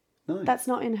 That's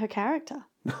not in her character.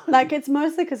 It's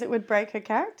mostly because it would break her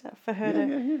character for her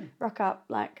to rock up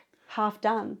half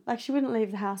done. She wouldn't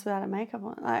leave the house without her makeup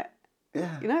on.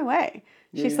 No way.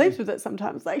 She sleeps with it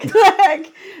sometimes. I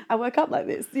woke up like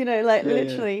this,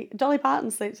 literally. Dolly Parton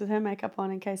sleeps with her makeup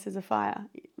on in case there's a fire,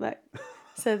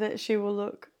 so that she will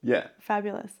look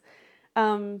fabulous.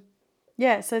 So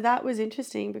that was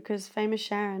interesting because Famous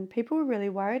Sharon, people were really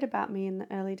worried about me in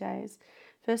the early days.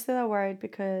 Firstly, they were worried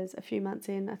because a few months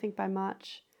in, I think by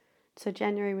March, so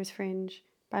January was Fringe.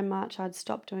 By March, I'd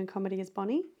stopped doing comedy as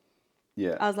Bonnie.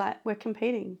 Yeah. I was like, we're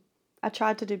competing. I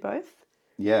tried to do both.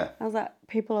 Yeah. I was like,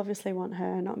 people obviously want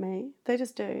her, not me. They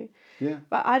just do. Yeah.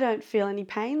 But I don't feel any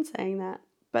pain saying that.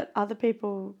 But other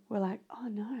people were like, oh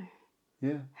no.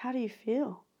 Yeah. How do you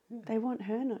feel? Yeah. They want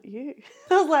her, not you.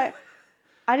 I was like,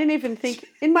 I didn't even think,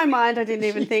 in my mind, I didn't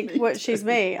even think, she's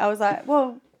me. I was like,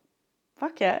 well,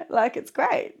 fuck yeah. It's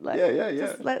great.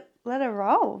 Just let her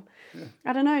roll. Yeah.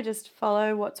 I don't know, just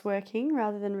follow what's working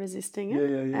rather than resisting it.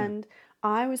 Yeah. And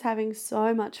I was having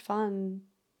so much fun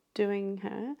doing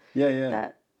her.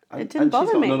 That it didn't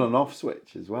bother me. And she's got an on-off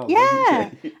switch as well.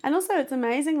 Yeah. And also it's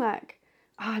amazing,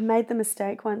 I made the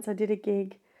mistake once. I did a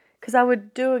gig, because I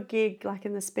would do a gig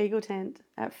in the Spiegel tent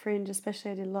at Fringe,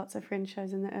 especially I did lots of Fringe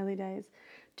shows in the early days.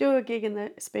 Do a gig in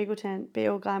the Spiegel tent, be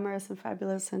all glamorous and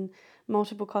fabulous and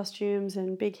multiple costumes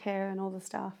and big hair and all the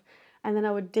stuff. And then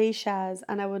I would de-shaz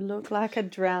and I would look like a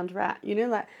drowned rat.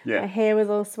 My hair was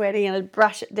all sweaty and I'd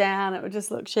brush it down. It would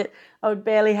just look shit. I would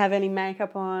barely have any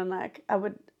makeup on.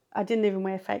 I didn't even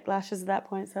wear fake lashes at that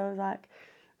point. So I was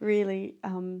really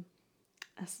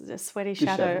a sweaty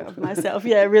shadow of myself.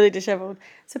 Yeah, really disheveled.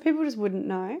 So people just wouldn't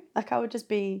know. I would just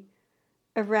be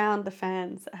around the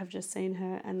fans that have just seen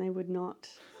her and they would not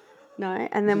know.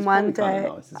 And then one day,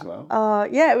 nice as well. Oh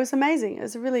yeah, it was amazing. It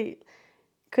was really,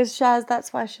 because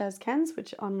that's why Shaz can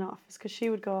switch on and off, is because she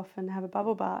would go off and have a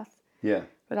bubble bath. Yeah.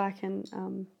 But I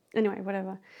can, anyway,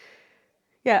 whatever.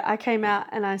 Yeah, I came out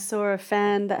and I saw a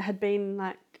fan that had been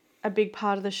a big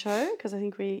part of the show, because I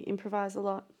think we improvise a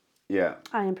lot. Yeah.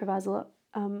 I improvise a lot.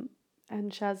 And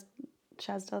Shaz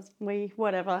does,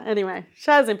 whatever. Anyway,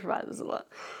 Shaz improvises a lot.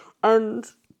 And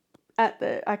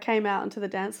I came out onto the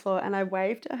dance floor and I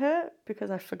waved at her because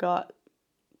I forgot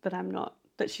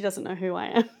that she doesn't know who I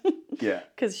am. Yeah.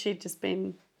 Because she'd just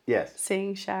been Yes.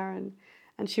 seeing Sharon,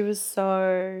 and she was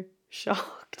so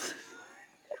shocked.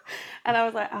 And I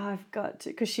was like, oh, I've got to,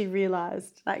 because she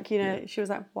realised, like, you know, she was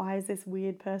like, why is this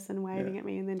weird person waving at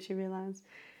me? And then she realised.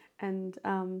 And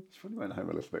she probably went home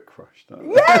a little bit crushed.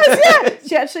 Yes, yeah.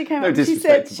 She actually came up. She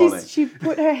said Bonnie. she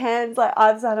put her hands like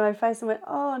either side of my face and went,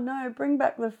 "Oh no, bring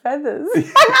back the feathers." And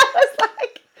I was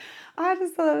like, I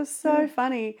just thought it was so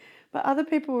funny. But other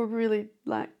people were really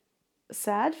like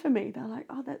sad for me. They're like,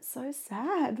 "Oh, that's so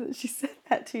sad that she said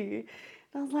that to you."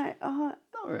 And I was like, "Oh,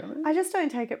 not really." I just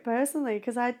don't take it personally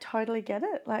because I totally get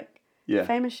it. Like,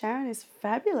 Famous Sharon is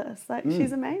fabulous. Like,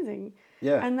 she's amazing.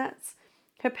 Yeah. And that's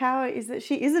her power is that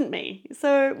she isn't me.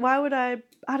 So why would I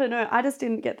don't know. I just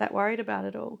didn't get that worried about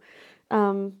it all.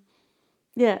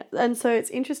 Yeah. And so it's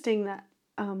interesting that,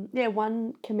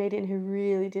 one comedian who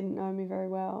really didn't know me very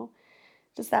well,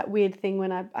 just that weird thing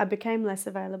when I became less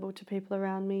available to people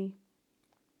around me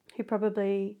who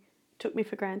probably took me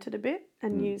for granted a bit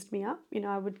and used me up. You know,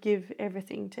 I would give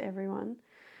everything to everyone.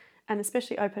 And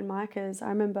especially open micers. I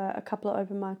remember a couple of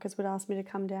open micers would ask me to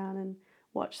come down and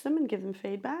watch them and give them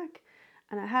feedback.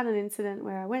 And I had an incident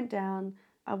where I went down,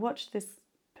 I watched this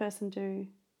person do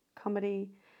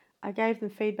comedy, I gave them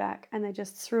feedback and they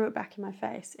just threw it back in my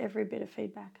face, every bit of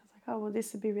feedback. I was like, "Oh, well,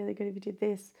 this would be really good if you did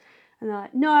this." And they're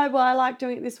like, "No, well, I like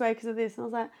doing it this way because of this." And I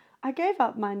was like, I gave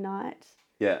up my night.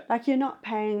 Yeah. Like, you're not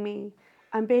paying me.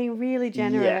 I'm being really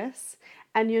generous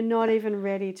and you're not even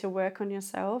ready to work on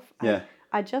yourself. Yeah.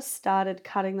 I just started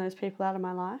cutting those people out of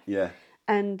my life. Yeah.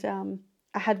 And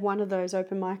I had one of those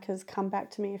open micers come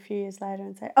back to me a few years later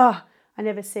and say, "Oh, I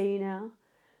never see you now."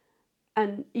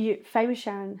 And Famous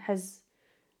Sharon has,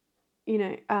 you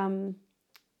know,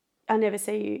 I never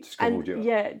see you. Just called you.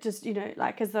 Yeah, just, you know,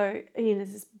 like as though, you know,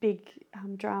 this big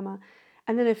drama.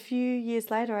 And then a few years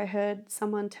later, I heard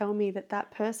someone tell me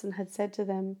that person had said to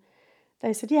them,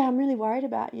 they said, "Yeah, I'm really worried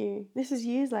about you." This is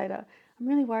years later. "I'm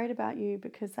really worried about you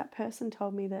because that person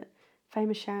told me that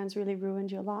Famous Sharon's really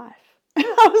ruined your life." And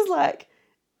I was like,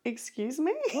 "Excuse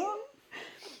me?" What?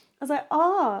 I was like,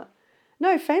 "Oh,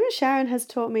 no, Famous Sharon has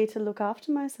taught me to look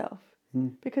after myself.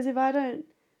 Because if I don't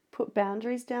put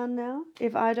boundaries down now,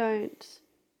 if I don't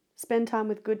spend time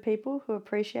with good people who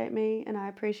appreciate me and I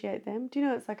appreciate them," do you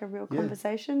know it's like a real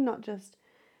conversation, not just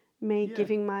me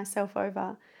giving myself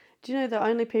over. Do you know the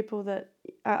only people that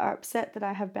are upset that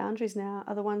I have boundaries now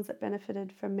are the ones that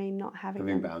benefited from me not having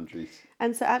them. Boundaries.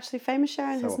 And so actually Famous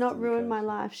Sharon So has not often the ruined my case.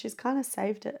 life. She's kind of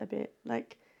saved it a bit.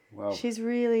 Like, Wow. she's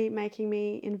really making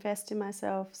me invest in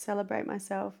myself, celebrate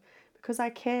myself, because I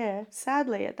care.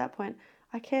 Sadly, at that point,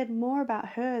 I cared more about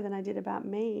her than I did about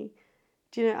me.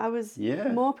 Do you know, I was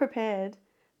more prepared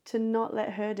to not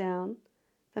let her down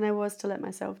than I was to let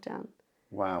myself down.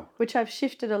 Wow. Which I've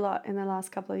shifted a lot in the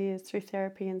last couple of years through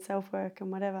therapy and self-work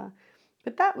and whatever.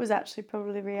 But that was actually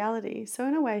probably reality. So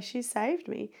in a way, she saved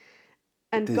me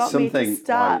and got me to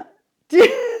start.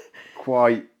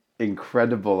 Quite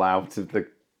incredible out of the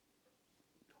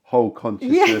whole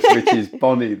consciousness, which is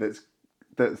Bonnie,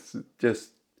 that's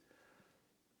just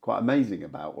quite amazing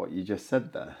about what you just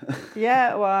said there.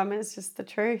 Yeah, well, I mean, it's just the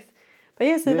truth. But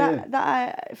yeah,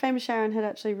 so Famous Sharon had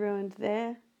actually ruined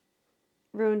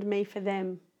me for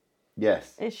them.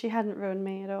 Yes. She hadn't ruined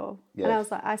me at all. Yes. And I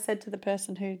was like, I said to the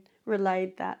person who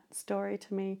relayed that story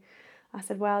to me, I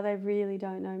said, "Wow, they really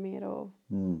don't know me at all.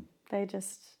 They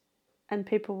just," and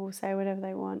people will say whatever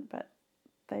they want, but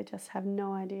they just have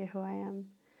no idea who I am.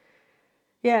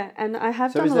 Yeah, and I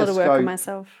have done a lot of work on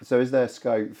myself. So is there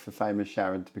scope for Famous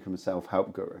Sharon to become a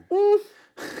self-help guru?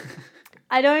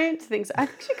 I don't think so. I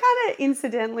think she kind of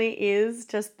incidentally is,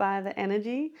 just by the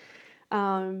energy.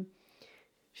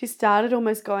 She started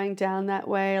almost going down that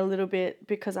way a little bit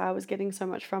because I was getting so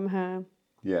much from her.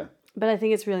 Yeah. But I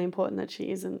think it's really important that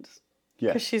she isn't. Yeah.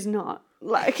 Because she's not.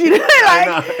 Like, you know,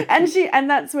 like, and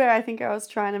that's where I think I was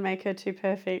trying to make her too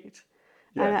perfect.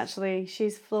 Yes. And actually,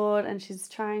 she's flawed and she's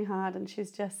trying hard and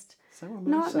she's just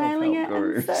not nailing it.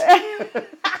 And so,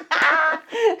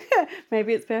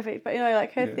 maybe it's perfect, but you know,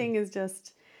 like her thing is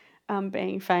just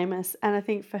being famous. And I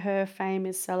think for her, fame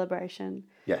is celebration.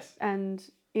 Yes. And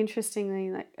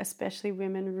interestingly, like especially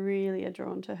women really are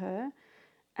drawn to her.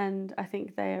 And I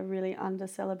think they are really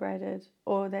under-celebrated,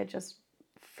 or they're just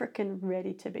freaking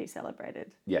ready to be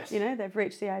celebrated. Yes. You know, they've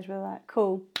reached the age where they're like,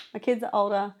 "Cool, my kids are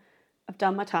older, I've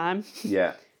done my time.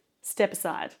 Yeah. Step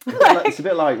aside." It's a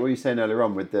bit like what you were saying earlier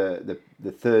on with the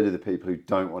third of the people who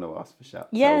don't want to ask for selfies.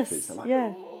 Yes, like,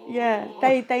 yeah.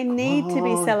 They need to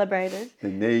be celebrated.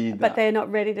 They need but they're not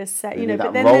ready to say, they you know, need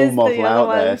but that then role there's model the other out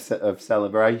ones. there of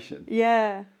celebration.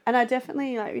 Yeah. And I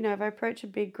definitely, like, you know, if I approach a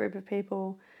big group of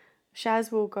people,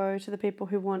 Shaz will go to the people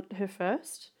who want her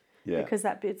first. Yeah. Because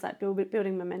it's like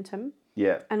building momentum.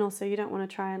 Yeah. And also you don't want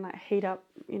to try and like heat up,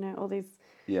 you know, all these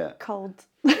cold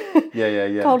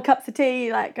yeah. cold cups of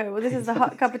tea. Like, go, well, this is a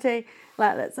hot cup of tea.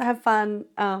 Like, let's have fun.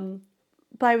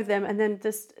 play with them, and then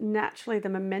just naturally the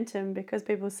momentum, because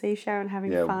people see Sharon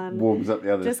having fun, warms up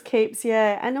the others. Just keeps,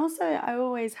 and also I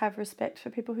always have respect for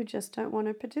people who just don't want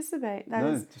to participate. That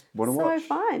is just want to so watch.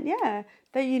 fine,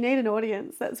 that you need an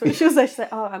audience. That's what she'll say. She'll say,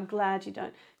 oh, I'm glad you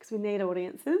don't, because we need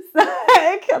audiences.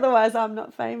 Otherwise I'm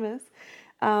not famous.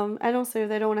 And also if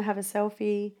they don't want to have a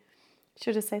selfie,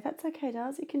 she'll just say, that's okay,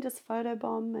 Daz, you can just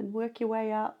photobomb and work your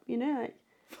way up, like,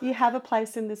 you have a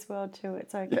place in this world too,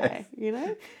 it's okay,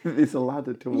 There's a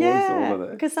ladder towards all of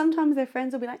it. Because sometimes their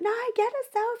friends will be like, no, get a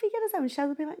selfie, and Shaz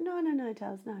will be like, no,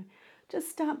 Daz, no, just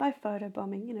start by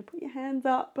photobombing, put your hands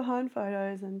up behind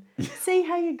photos and see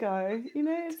how you go,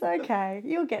 it's okay,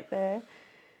 you'll get there.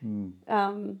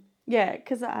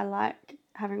 Because I like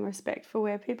having respect for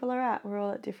where people are at. We're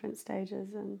all at different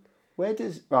stages. And where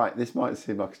does, this might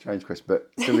seem like a strange question,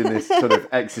 but still in this sort of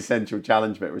existential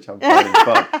challenge bit, which I'm finding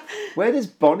fun, where does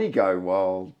Bonnie go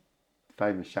while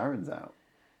famous Sharon's out?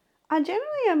 I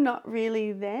generally am not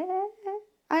really there.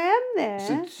 I am there.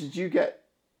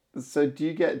 So do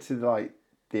you get to like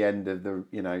the end of the,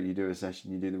 you do a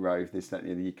session, you do the rove, this, that, and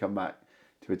the other, you come back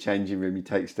to a changing room, you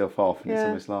take stuff off, and it's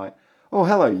almost like, oh,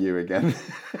 hello, you again.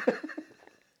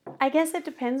 I guess it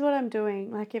depends what I'm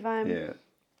doing. Like if I'm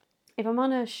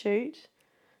on a shoot,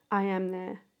 I am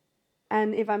there.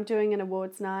 And if I'm doing an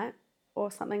awards night or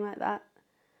something like that,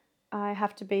 I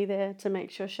have to be there to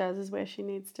make sure Shaz is where she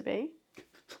needs to be.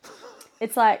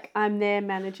 It's like I'm there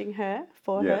managing her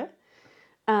for her.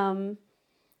 And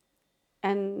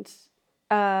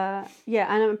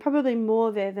I'm probably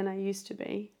more there than I used to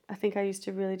be. I think I used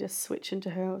to really just switch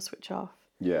into her or switch off.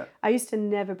 Yeah. I used to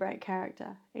never break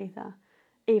character either,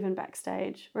 even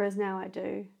backstage, whereas now I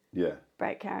do. Yeah.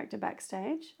 Break character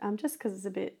backstage, just because it's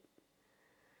a bit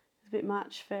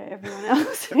much for everyone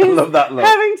else. I love that look.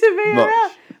 Having to be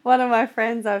around. One of my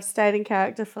friends, I've stayed in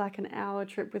character for like an hour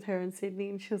trip with her in Sydney,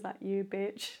 and she was like, "You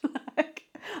bitch!" Like,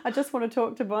 I just want to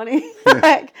talk to Bonnie.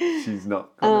 Like, she's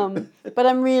not. But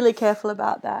I'm really careful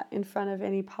about that in front of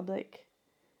any public,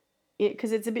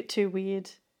 because it's a bit too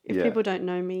weird if people don't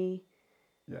know me.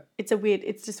 Yeah. It's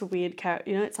just a weird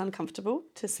character. It's uncomfortable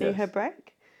to see her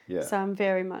break. Yeah. So I'm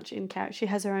very much in character. She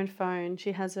has her own phone.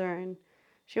 She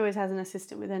always has an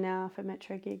assistant with her now for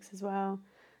Metro gigs as well.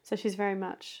 So she's very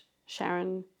much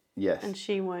Sharon. Yes. And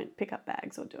she won't pick up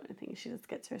bags or do anything. She just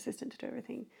gets her assistant to do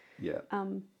everything. Yeah.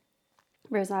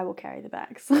 Whereas I will carry the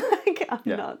bags. Like, I'm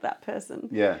not that person.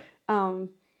 Yeah. So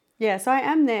I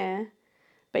am there.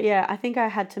 But I think I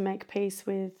had to make peace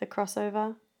with the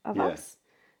crossover of us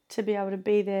to be able to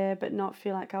be there but not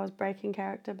feel like I was breaking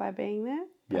character by being there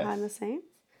behind the scenes.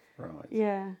 Right.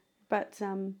 Yeah. But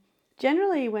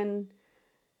generally when,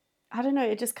 I don't know,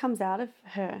 it just comes out of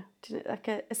her.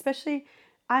 Like especially,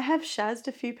 I have Shaz'd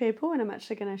a few people, and I'm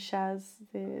actually going to Shaz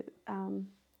the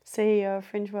CEO of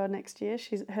Fringe World next year.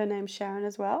 Her name's Sharon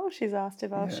as well. She's asked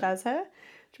if I'll Shaz her,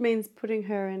 which means putting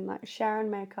her in like Sharon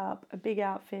makeup, a big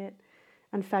outfit,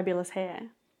 and fabulous hair.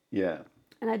 Yeah.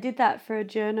 And I did that for a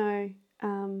journo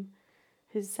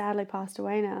who's sadly passed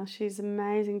away now. She's an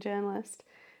amazing journalist.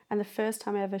 And the first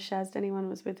time I ever Shaz'd anyone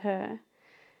was with her.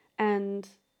 And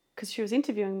because she was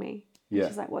interviewing me. Yeah.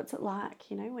 She's like, what's it like,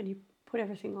 when you put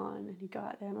everything on and you go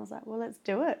out there? And I was like, well, let's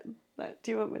do it. Like,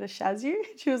 do you want me to Shaz you?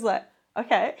 She was like,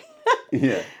 okay.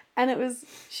 Yeah. And it was,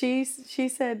 she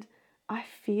said, I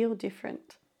feel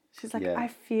different. She's like, I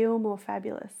feel more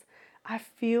fabulous. I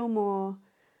feel more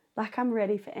like I'm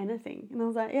ready for anything. And I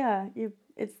was like,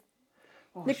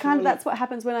 that's what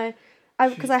happens when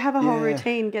because I have a whole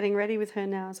routine getting ready with her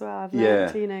now as well. I've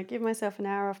learned to, give myself an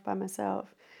hour off by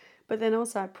myself. But then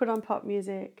also I put on pop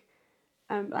music,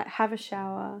 have a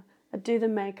shower, I do the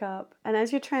makeup. And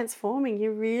as you're transforming,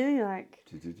 you really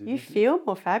you feel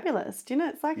more fabulous. Do you know,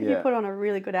 it's like if you put on a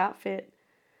really good outfit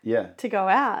to go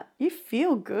out, you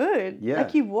feel good. Yeah.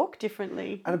 Like you walk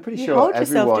differently. And I'm pretty sure hold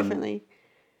yourself differently.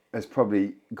 Has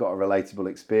probably got a relatable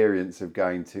experience of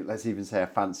going to, let's even say, a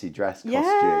fancy dress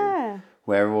costume,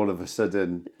 where all of a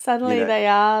sudden suddenly they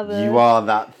are you are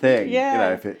that thing. Yeah.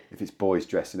 If it's boys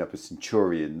dressing up as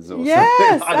centurions or something,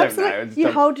 I don't know.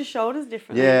 You hold your shoulders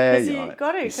differently. Yeah, you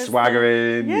got to. You're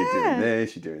swaggering. You're doing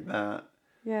this. You're doing that.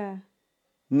 Yeah.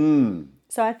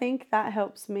 So I think that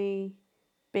helps me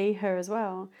be her as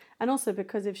well, and also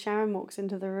because if Sharon walks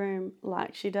into the room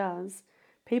like she does,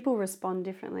 people respond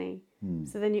differently.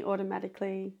 So then you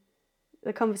automatically,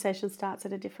 the conversation starts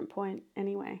at a different point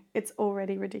anyway. It's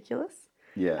already ridiculous.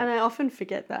 Yeah. And I often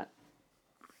forget that.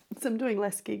 So I'm doing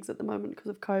less gigs at the moment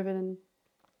because of COVID, and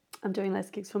I'm doing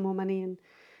less gigs for more money and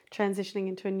transitioning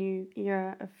into a new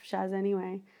era of Shaz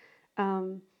anyway.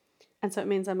 And so it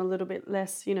means I'm a little bit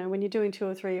less, when you're doing 2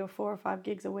 or 3 or 4 or 5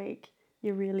 gigs a week,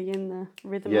 you're really in the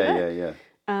rhythm Yeah, of it. yeah,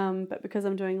 yeah. But because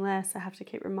I'm doing less, I have to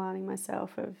keep reminding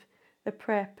myself of the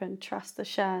prep and trust the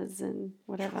Shaz and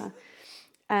whatever.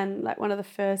 And like one of the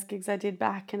first gigs I did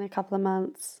back in a couple of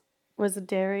months was a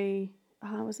dairy.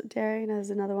 Was it dairy? No, there's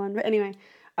another one. But anyway,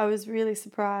 I was really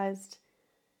surprised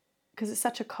because it's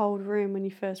such a cold room when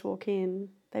you first walk in.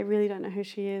 They really don't know who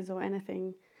she is or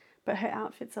anything. But her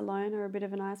outfits alone are a bit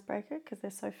of an icebreaker because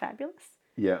they're so fabulous.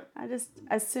 Yeah.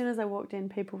 As soon as I walked in,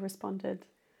 people responded.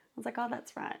 I was like, oh,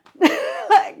 that's right.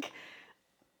 Like,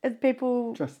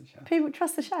 people Trust the Shaz. People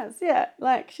trust the Shaz. Yeah,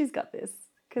 like she's got this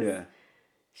because Yeah.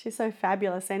 she's so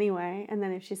fabulous anyway. And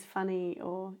then if she's funny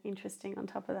or interesting on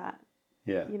top of that,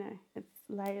 Yeah. you know, it's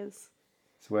layers.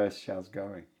 So where's Shaz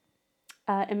going?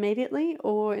 Immediately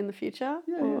or in the future?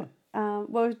 Yeah,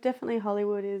 well, definitely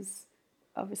Hollywood is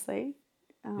obviously.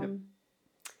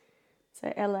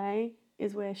 So LA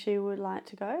is where she would like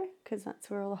to go because that's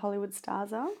where all the Hollywood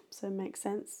stars are. So it makes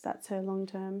sense. That's her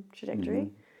long-term trajectory.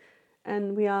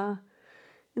 And we are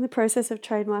in the process of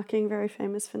trademarking Very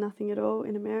Famous for Nothing at All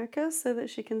in America so that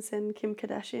she can send Kim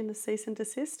Kardashian a cease and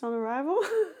desist on arrival.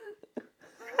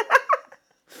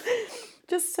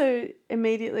 Just so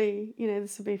immediately, you know,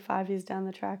 this will be 5 years down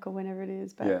the track or whenever it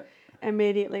is, but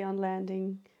immediately on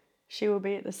landing, she'll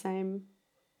be in the same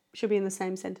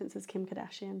sentence as Kim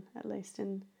Kardashian, at least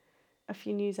in a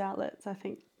few news outlets. I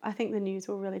think the news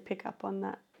will really pick up on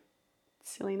that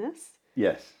silliness.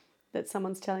 Yes. That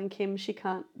someone's telling Kim she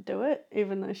can't do it,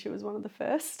 even though she was one of the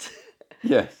first.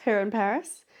 Yes. Her in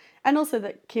Paris. And also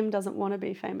that Kim doesn't want to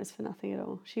be famous for nothing at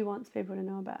all. She wants people to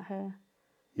know about her.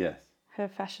 Yes. Her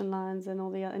fashion lines and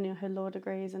all the other, her law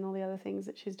degrees and all the other things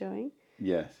that she's doing.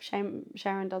 Yes.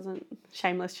 Sharon doesn't.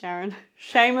 Shameless Sharon.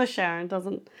 Shameless Sharon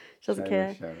doesn't. She doesn't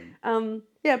care. Sharon.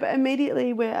 Yeah, but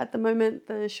immediately at the moment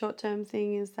the short term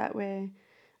thing is that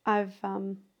I've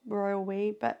royal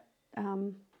we, but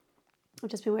I've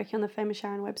just been working on the Famous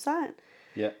Sharon website.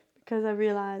 Yeah. Because I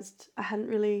realised it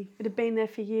had been there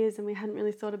for years and I hadn't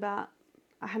really thought about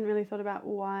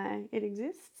why it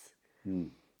exists.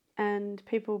 And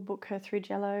people book her through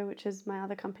Jello, which is my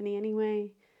other company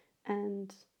anyway.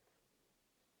 And,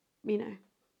 you know,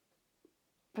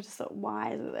 I just thought,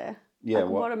 why is it there? Yeah. Like,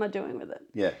 what am I doing with it?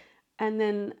 Yeah. And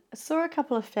then I saw a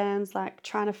couple of fans like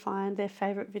trying to find their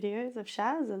favourite videos of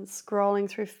Shaz and scrolling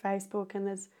through Facebook, and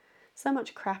there's so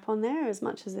much crap on there as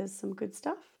much as there's some good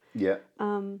stuff. Yeah.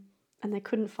 And they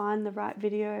couldn't find the right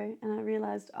video, and I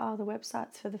realised, the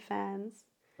website's for the fans.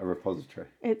 A repository.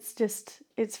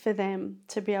 It's for them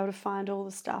to be able to find all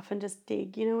the stuff and just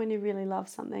dig. You know, when you really love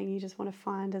something, you just want to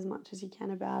find as much as you can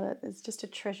about it. There's just a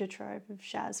treasure trove of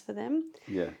Shaz for them.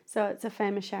 Yeah. So it's a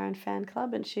Famous Sharon fan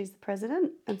club, and she's the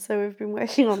president. And so we've been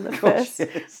working on the first.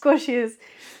 Of course she is.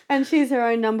 And she's her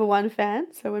own number one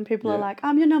fan. So when people are like,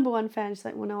 I'm your number one fan, she's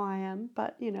like, well, no, I am.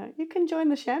 But, you know, you can join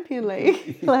the Champion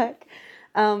League.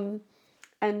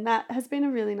 And that has been a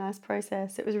really nice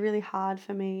process. It was really hard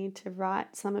for me to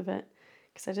write some of it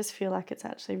because I just feel like it's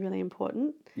actually really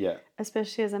important. Yeah.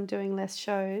 Especially as I'm doing less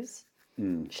shows.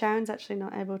 Sharon's actually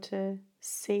not able to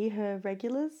see her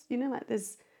regulars. You know, like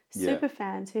there's super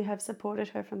fans who have supported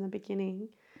her from the beginning.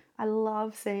 I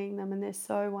love seeing them and they're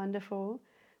so wonderful.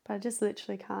 But I just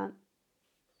literally can't,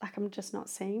 I'm just not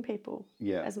seeing people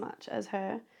as much as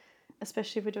her.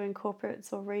 Especially if we're doing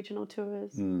corporates or regional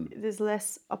tours, there's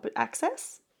less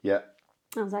access. Yeah.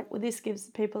 I was like, well, this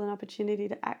gives people an opportunity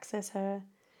to access her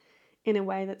in a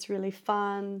way that's really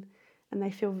fun and they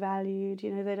feel valued.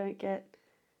 You know, they don't get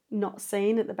not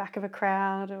seen at the back of a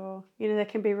crowd, or, you know, they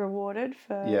can be rewarded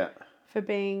for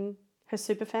being her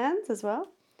super fans as well.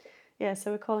 Yeah,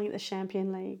 so we're calling it the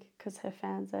Champion League because her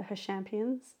fans are her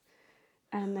champions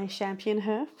and they champion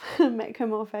her and make her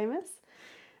more famous.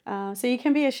 So you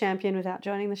can be a champion without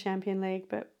joining the Champion League,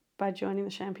 but by joining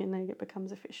the Champion League, it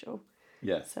becomes official.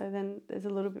 Yeah. So then there's a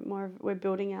little bit more we're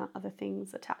building out other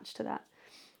things attached to that.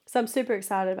 So I'm super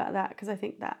excited about that because I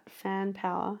think that fan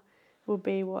power will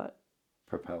be what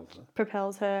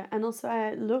propels her. And also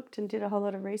I looked and did a whole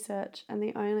lot of research, and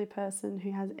the only person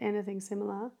who has anything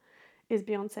similar is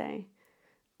Beyonce,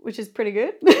 which is pretty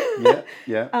good.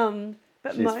 Yeah.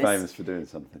 But she's famous for doing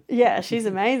something. Yeah, she's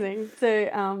amazing.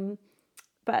 So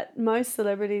but most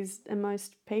celebrities and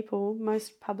most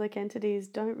public entities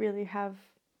don't really have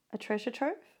a treasure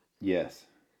trove. Yes.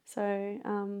 So,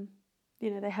 you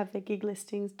know, they have their gig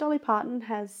listings. Dolly Parton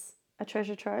has a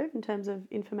treasure trove in terms of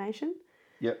information.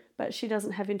 Yep. But she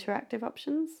doesn't have interactive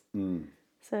options.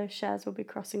 So Shaz will be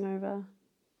crossing over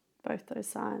both those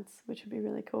sides, which would be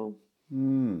really cool.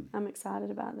 I'm excited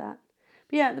about that.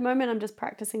 But yeah, at the moment I'm just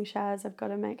practicing Shaz. I've got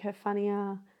to make her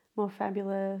funnier, more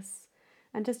fabulous.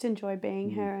 and just enjoy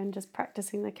being her and just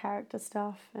practicing the character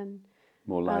stuff and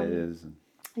more layers.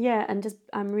 Yeah, and just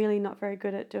I'm really not very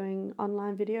good at doing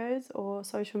online videos or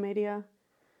social media,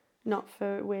 not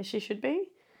for where she should be.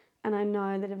 And I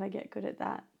know that if I get good at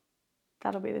that,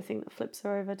 that'll be the thing that flips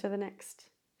her over to the next.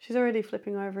 She's already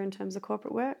flipping over in terms of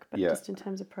corporate work, but just in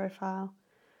terms of profile,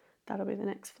 that'll be the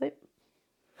next flip.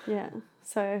 Yeah,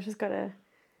 so I've just got to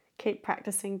keep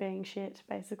practicing being shit,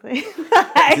 basically.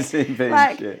 Practicing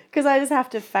being shit. Because I just have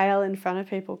to fail in front of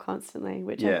people constantly,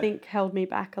 which I think held me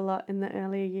back a lot in the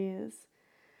earlier years.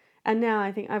 And now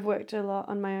I think I've worked a lot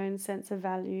on my own sense of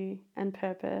value and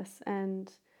purpose.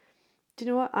 And do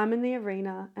you know what? I'm in the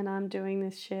arena and I'm doing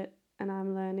this shit and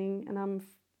I'm learning and I'm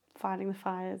fighting the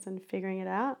fires and figuring it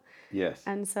out. Yes.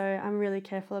 And so I'm really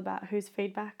careful about whose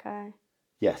feedback I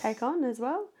take on as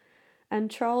well.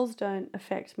 And trolls don't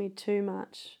affect me too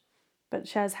much. But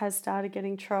Shaz has started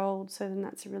getting trolled, so then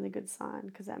that's a really good sign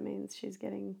because that means she's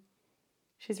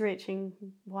reaching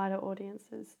wider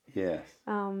audiences. Yes.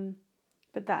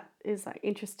 But that is like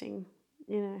interesting,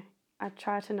 you know. I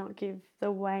try to not give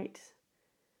the weight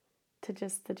to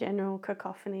just the general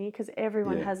cacophony because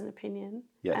everyone has an opinion.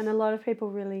 Yes. And a lot of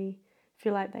people really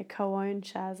feel like they co-own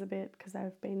Shaz a bit because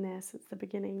they've been there since the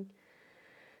beginning.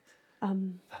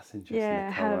 That's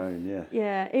interesting.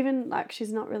 Yeah, even like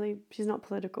she's not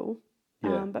political.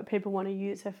 Yeah. But people want to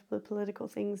use her for political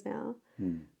things now.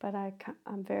 But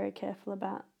I'm very careful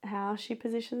about how she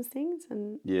positions things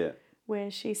and where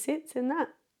she sits in that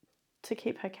to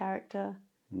keep her character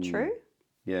true.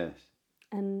 Yes.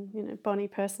 And, you know, Bonnie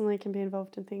personally can be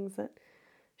involved in things that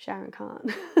Sharon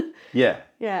can't. Yeah.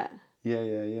 Yeah.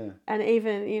 Yeah. And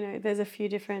even, you know, there's a few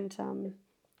different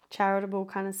charitable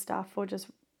kind of stuff or just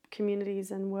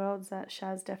communities and worlds that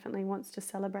Shaz definitely wants to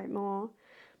celebrate more.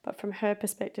 But from her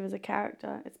perspective as a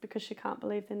character, it's because she can't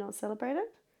believe they're not celebrated.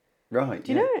 Right.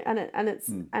 Do you know?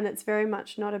 And it's very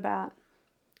much not about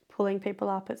pulling people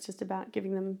up. It's just about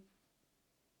giving them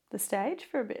the stage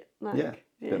for a bit. Like, a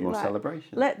bit more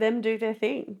celebration. Let them do their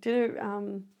thing.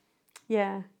 Because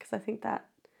I think that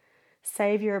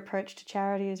saviour approach to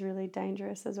charity is really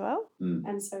dangerous as well.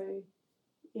 And so,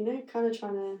 you know, kind of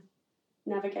trying to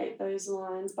navigate those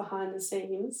lines behind the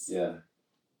scenes. Yeah.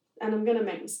 And I'm going to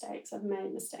make mistakes. I've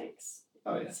made mistakes.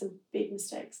 Oh, yeah. Some big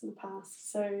mistakes in the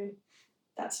past. So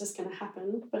that's just going to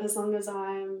happen. But as long as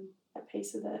I'm at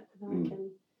peace with it and I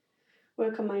can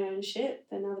work on my own shit,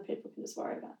 then other people can just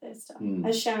worry about their stuff.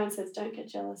 As Sharon says, don't get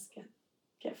jealous,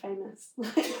 get famous.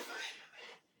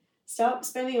 Stop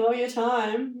spending all your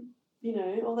time, you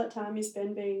know, all that time you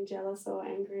spend being jealous or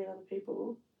angry at other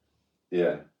people.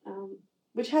 Yeah.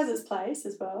 Which has its place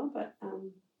as well, but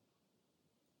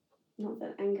not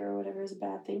that anger or whatever is a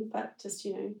bad thing, but just,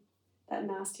 you know, that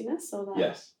nastiness or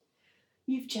that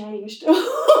you've changed.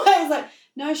 I was like,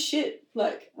 no shit,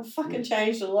 like I've fucking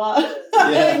changed a lot.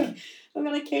 Like, I'm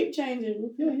going to keep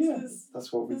changing. Yeah.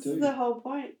 That's what we do. This is the whole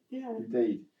point. Yeah.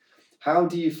 Indeed. How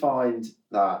do you find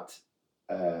that,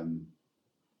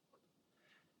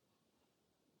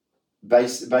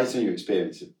 based on your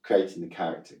experience of creating the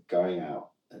character, going out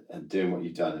and doing what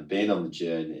you've done and being on the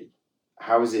journey,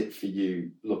 how is it for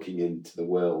you looking into the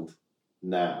world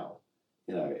now,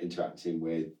 you know, interacting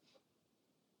with,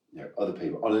 you know, other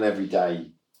people on an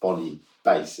everyday Bonnie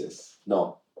basis,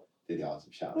 not through the Isles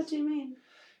of Shaz? What do you mean?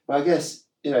 Well, I guess,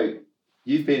 you know,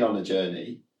 you've been on a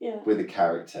journey with a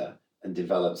character and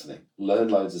developed something, learned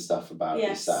loads of stuff about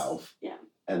yourself,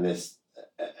 and this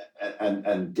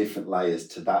and different layers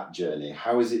to that journey.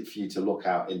 How is it for you to look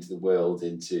out into the world,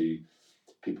 into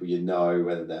people you know,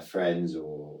 whether they're friends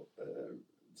or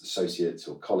associates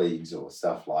or colleagues or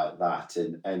stuff like that,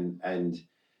 and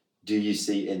do you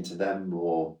see into them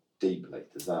more deeply?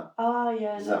 Does that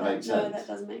make sense? No, that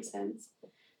does make sense.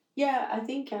 Yeah, I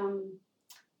think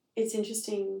it's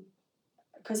interesting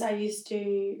because I used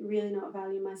to really not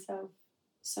value myself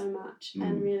so much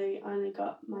and really only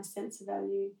got my sense of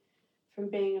value from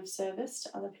being of service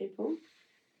to other people.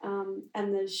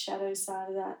 And the shadow side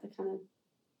of that, the kind of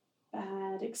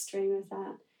bad extreme of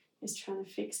that, is trying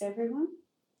to fix everyone.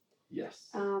 Yes.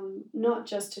 Not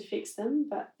just to fix them,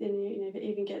 but then, you know, if it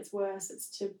even gets worse, it's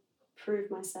to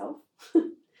prove myself.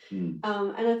 And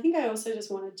I think I also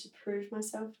just wanted to prove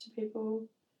myself to people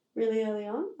really early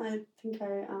on. I think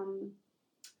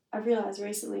I realised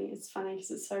recently, it's funny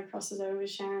because it so crosses over with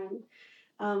Sharon,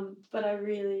 but I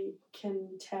really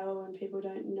can tell when people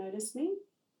don't notice me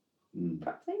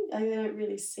properly. Like they don't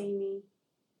really see me,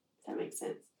 if that makes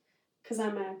sense. Because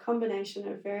I'm a combination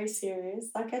of very serious,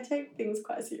 like I take things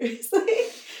quite seriously,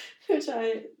 which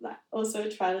I like also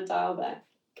try to dial back.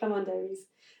 Come on, Davies.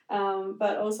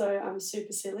 But also I'm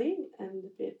super silly and a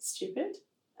bit stupid.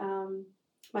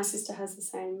 my sister has the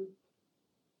same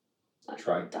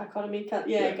dichotomy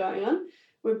Yeah. going on.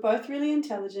 We're both really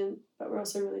intelligent, but we're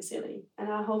also really silly. And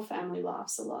our whole family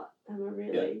laughs a lot. And we're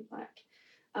really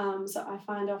so I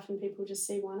find often people just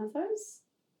see one of those.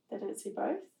 They don't see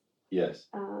both. Yes.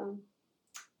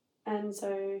 And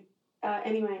so,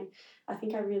 anyway, I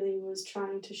think I really was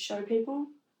trying to show people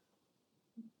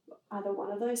either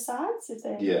one of those sides. If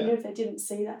they, if they didn't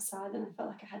see that side, then I felt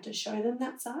like I had to show them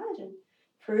that side and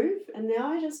prove. And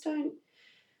now I just don't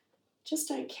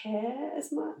care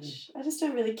as much. I just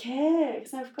don't really care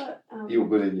because I've got... You're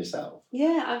good in yourself.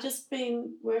 Yeah, I've just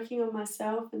been working on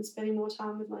myself and spending more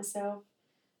time with myself,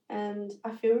 and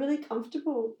I feel really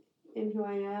comfortable in who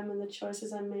I am and the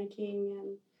choices I'm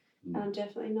making, and I'm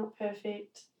definitely not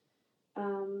perfect.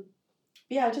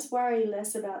 I just worry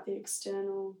less about the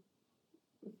external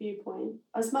viewpoint,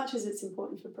 as much as it's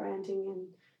important for branding and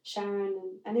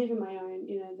Sharon and even my own,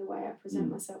 the way I present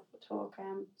myself or talk. I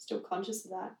am still conscious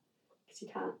of that, because you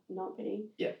can't not be.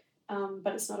 Yeah.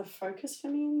 But it's not a focus for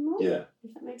me anymore. Yeah.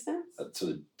 If that makes sense. That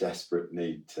sort of desperate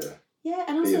need to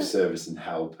and also, be of service and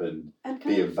help and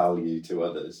be of value to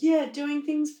others. Yeah, doing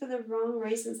things for the wrong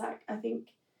reasons. Like, I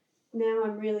think now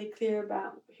I'm really clear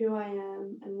about who I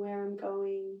am and where I'm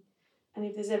going. And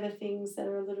if there's ever things that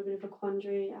are a little bit of a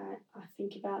quandary, I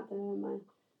think about them. I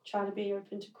try to be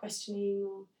open to questioning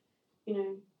or,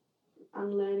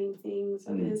 unlearning things.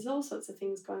 I mean, there's all sorts of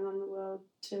things going on in the world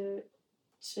to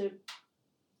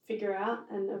figure out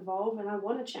and evolve, and I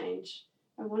want to change.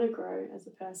 I want to grow as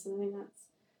a person. I think that's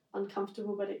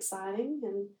uncomfortable but exciting.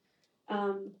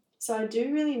 And so I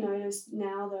do really notice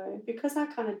now, though, because I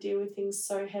kind of deal with things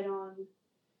so head on.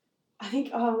 I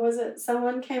think,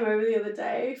 someone came over the other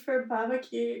day for a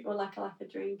barbecue or like a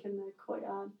drink in the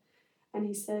courtyard, and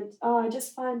he said, I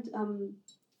just find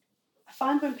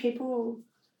when people,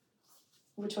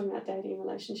 we're talking about dating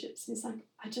relationships, and he's like,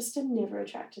 I just am never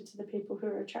attracted to the people who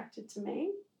are attracted to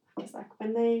me. It's like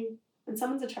when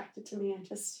someone's attracted to me, I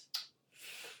just,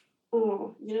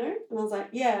 and I was like,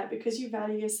 yeah, because you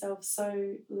value yourself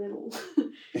so little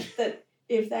that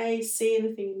if they see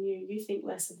anything in you, you think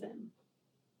less of them.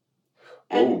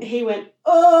 And he went,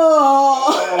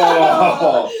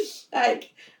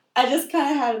 like, I just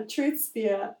kind of had a truth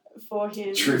spear for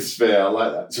him. Truth spear, I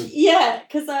like that. Yeah,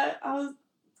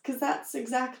 because that's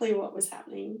exactly what was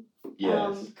happening.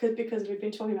 Yes. Because we've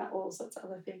been talking about all sorts of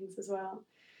other things as well.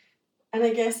 And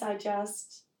I guess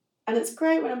and it's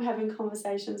great when I'm having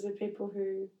conversations with people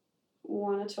who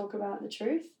want to talk about the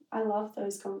truth. I love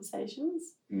those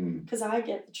conversations because I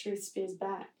get the truth spears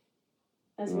back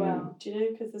as well. Do you know?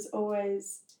 Because there's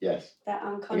always that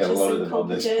unconscious I get a lot of them on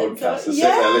this podcast. I sit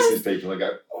there listening to people and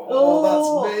go,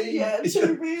 that's me. Yeah,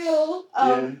 too real.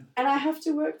 And I have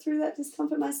to work through that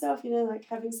discomfort myself, like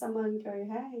having someone go,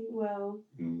 hey, well,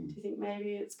 do you think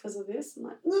maybe it's because of this? I'm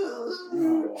like,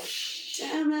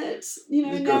 damn it.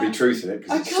 There's got to be truth in it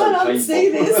because it's so I painful. can't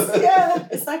unsee this. Yeah.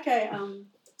 It's like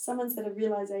someone said a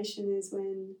realization is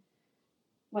when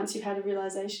once you've had a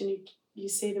realization, you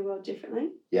see the world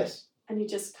differently. Yes. And you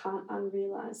just can't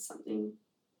unrealize something.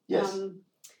 Yes.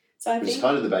 So I think it's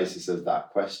kind of the basis of that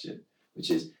question, which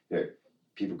is,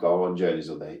 people go on journeys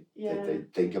or they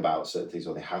think about certain things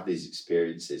or they have these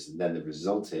experiences, and then the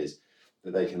result is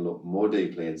that they can look more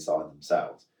deeply inside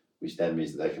themselves, which then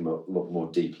means that they can look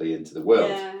more deeply into the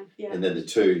world. Yeah. And then the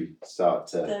two start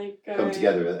to come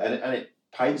together, and it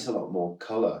paints a lot more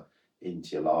colour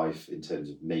into your life in terms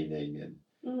of meaning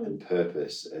and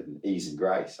purpose and ease and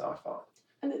grace, I find.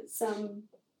 And it's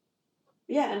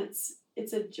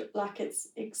it's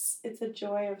a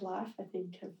joy of life, I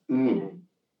think, of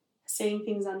seeing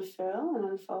things unfurl and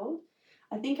unfold.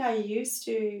 I think I used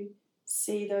to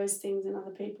see those things in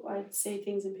other people. I'd see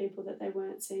things in people that they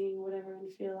weren't seeing or whatever,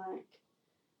 and feel like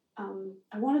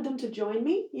I wanted them to join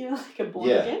me, like a born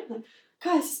again. Like,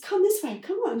 guys, just come this way,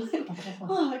 come on.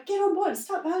 Like, get on board,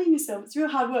 start valuing yourself. It's real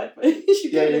hard work, but you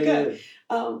should give it a go.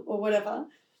 Or whatever.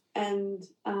 And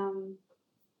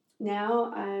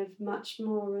now I have much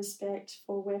more respect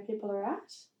for where people are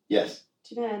at. Yes.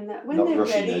 Do you know, and that when not they're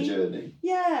rushing ready, their journey.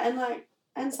 Yeah,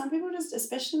 and some people just,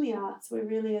 especially in the arts, we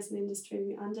really, as an industry,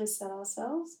 we undersell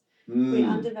ourselves. We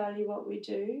undervalue what we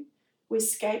do. We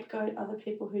scapegoat other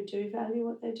people who do value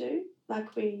what they do.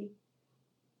 Like we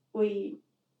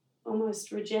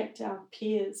almost reject our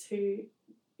peers who,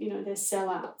 they're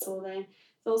sellouts, or there's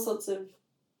all sorts of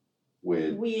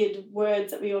weird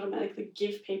words that we automatically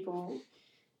give people.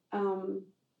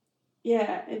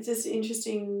 It's just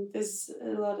interesting. There's a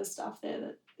lot of stuff there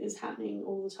that is happening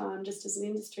all the time, just as an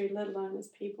industry, let alone as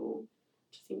people,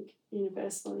 I think,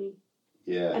 universally.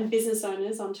 Yeah. And business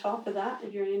owners on top of that.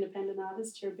 If you're an independent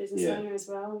artist, you're a business owner as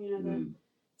well.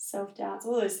 self-doubts,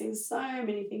 all those things, so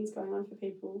many things going on for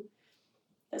people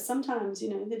that sometimes,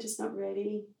 they're just not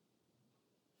ready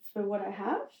for what I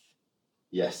have.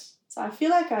 Yes. So I feel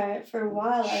like for a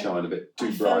while shine a bit too I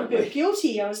brightly. felt a bit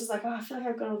guilty. I was just like, I feel like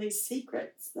I've got all these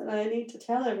secrets that I need to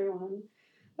tell everyone.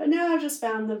 But now I've just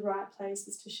found the right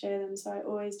places to share them. So I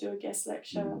always do a guest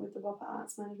lecture with the WAAPA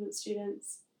Arts Management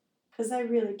students because they're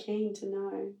really keen to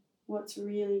know what's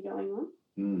really going on.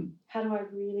 How do I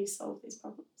really solve these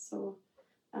problems? Or,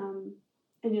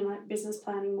 and like business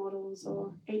planning models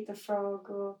or Eat the Frog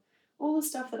or all the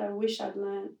stuff that I wish I'd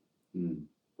learned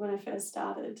when I first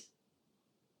started.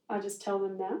 I just tell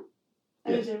them now.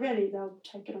 And if they're ready, they'll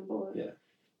take it on board. Yeah.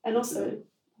 And also,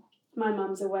 my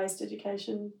mum's a waste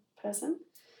education person.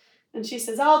 And she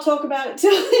says, I'll talk about it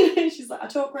till... She's like, I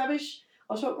talk rubbish.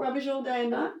 I'll talk rubbish all day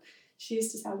and night. She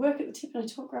used to say, I work at the tip and I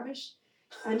talk rubbish.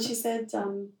 And she said,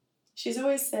 she's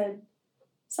always said,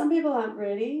 some people aren't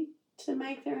ready to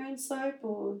make their own soap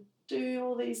or do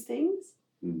all these things,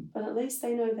 but at least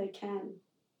they know they can.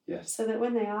 Yes. So that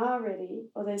when they are ready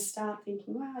or they start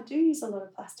thinking, wow, I do use a lot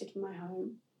of plastic in my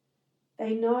home,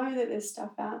 they know that there's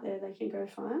stuff out there they can go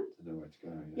find. They know where to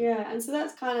go. Yeah, and so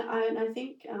that's kind of, I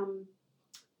think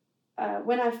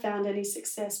when I found any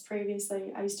success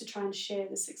previously, I used to try and share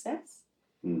the success.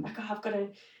 Like, oh, I've got to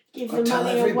give the money tell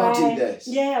everybody away. This.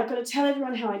 Yeah, I've got to tell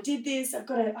everyone how I did this. I've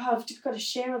got to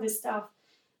share all this stuff.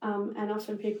 And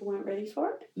often people weren't ready for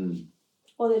it.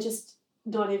 Or they're just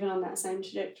not even on that same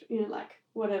trajectory, like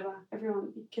whatever.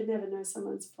 Everyone, you can never know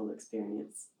someone's full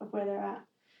experience of where they're at.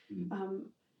 And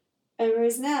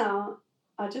whereas now,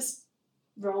 I just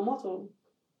role model.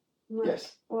 I'm like,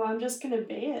 yes. Well, I'm just going to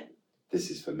be it. This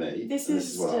is for me. This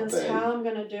is just how I'm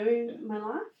going to do my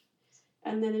life.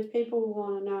 And then if people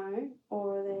want to know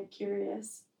or they're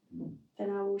curious, then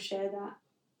I will share that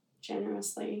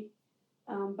generously,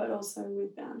 but also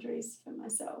with boundaries for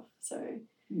myself. So,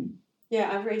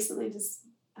 yeah, I've recently just,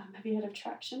 have you heard of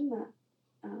Traction, that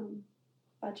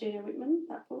by Gino Wickman,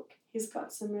 that book? He's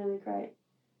got some really great,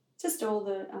 just all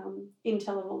the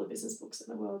intel of all the business books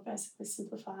in the world, basically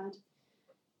simplified.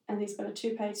 And he's got a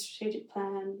 2-page strategic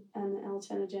plan and the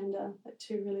L10 agenda, like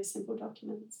 2 really simple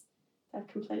documents. They've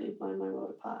completely blown my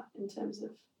world apart in terms of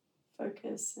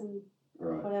focus and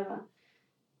whatever.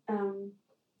 And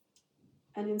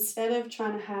instead of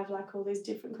trying to have like all these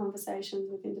different conversations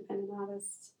with independent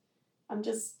artists, I'm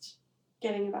just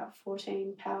getting about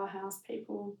 14 powerhouse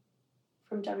people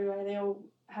from WA. They all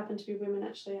happen to be women,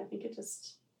 actually. I think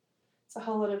it's a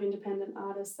whole lot of independent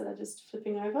artists that are just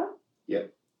flipping over.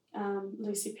 Yep.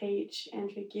 Lucy Peach,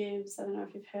 Andrea Gibbs. I don't know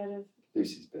if you've heard of.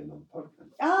 Lucy's been on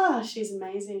the podcast. She's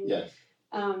amazing. Yes.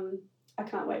 I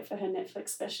can't wait for her Netflix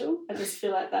special. I just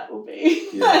feel like that will be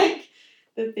like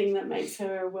the thing that makes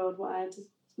her a worldwide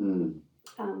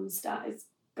star. It's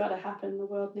got to happen. The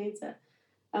world needs it.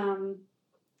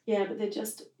 But they're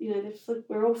just,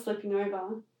 we're all flipping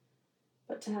over,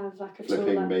 but to have like a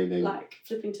flipping tool meaning like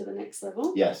flipping to the next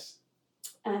level. Yes.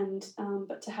 And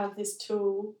but to have this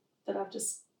tool that I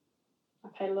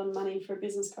paid a lot of money for a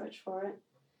business coach for it,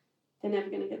 they're never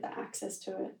going to get the access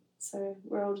to it. So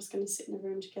we're all just going to sit in a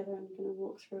room together and going to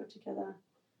walk through it together,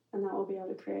 and they'll all be able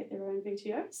to create their own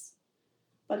VTOs.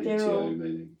 But VTO they're all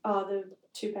meaning? The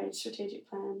 2-page strategic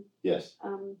plan. Yes.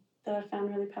 That I found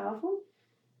really powerful.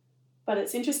 But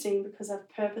it's interesting because I've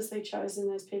purposely chosen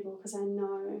those people because I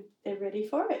know they're ready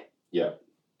for it. Yeah.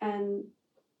 And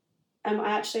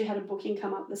I actually had a booking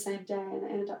come up the same day, and I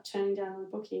ended up turning down the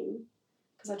booking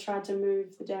because I tried to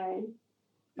move the day.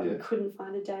 But we couldn't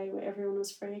find a day where everyone was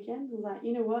free again. I was like,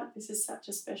 you know what? This is such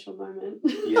a special moment.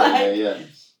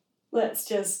 Let's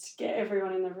just get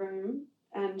everyone in the room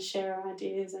and share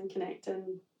ideas and connect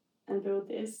and build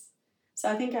this. So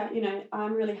I think,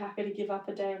 I'm really happy to give up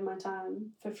a day of my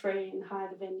time for free and hire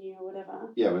the venue or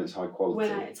whatever. Yeah, when it's high quality.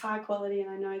 When it's high quality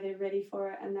and I know they're ready for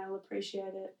it and they'll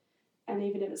appreciate it. And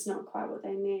even if it's not quite what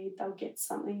they need, they'll get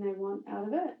something they want out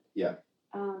of it. Yeah.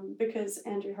 Because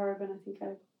Andrew Horobin, I think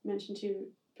I mentioned to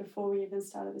you before we even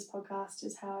started this podcast,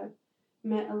 is how I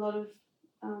met a lot of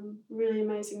really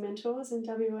amazing mentors in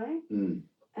WA,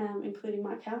 including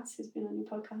Mike House, who's been on your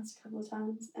podcast a couple of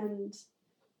times, and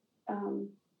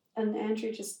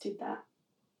Andrew just did that.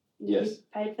 Yes. He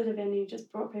paid for the venue,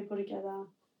 just brought people together.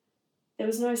 There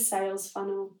was no sales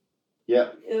funnel.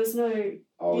 Yeah. There was no...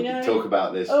 we can talk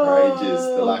about this for ages,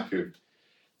 the lack of...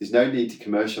 There's no need to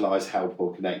commercialise help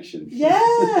or connection.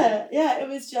 Yeah, it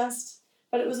was just...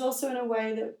 But it was also in a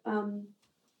way that,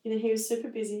 he was super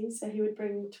busy, so he would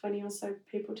bring 20 or so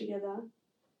people together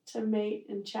to meet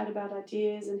and chat about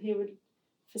ideas, and he would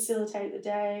facilitate the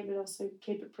day, but also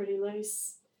keep it pretty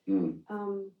loose.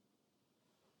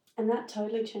 And that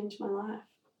totally changed my life.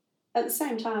 at the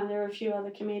same time, there were a few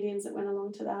other comedians that went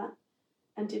along to that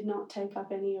and did not take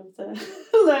up any of the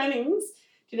learnings.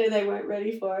 They weren't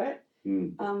ready for it.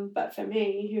 But for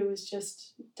me, who was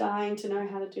just dying to know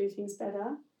how to do things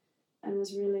better and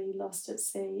was really lost at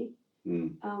sea,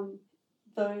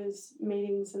 those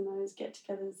meetings and those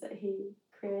get-togethers that he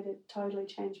created totally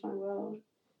changed my world.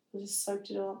 I just soaked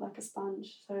it all up like a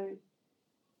sponge. So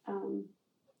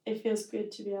it feels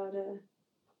good to be able to,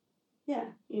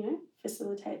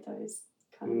 facilitate those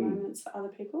kind of moments for other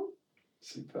people.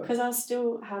 Super. Because I'll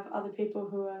still have other people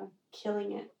who are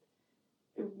killing it.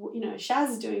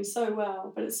 Shaz is doing so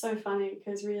well, but it's so funny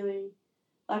because really,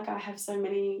 like, I have so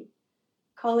many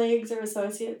colleagues or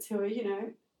associates who are,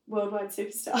 worldwide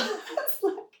superstars.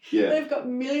 They've got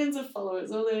millions of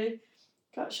followers, or they've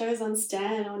got shows on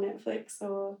Stan or Netflix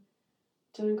or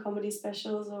doing comedy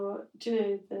specials, or,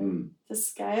 the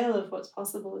scale of what's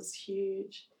possible is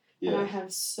huge. Yeah. And I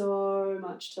have so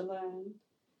much to learn.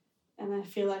 And I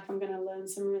feel like I'm going to learn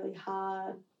some really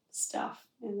hard stuff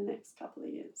in the next couple of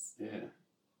years. Yeah.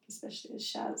 Especially as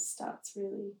Shaz starts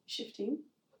really shifting.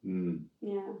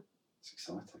 Yeah. It's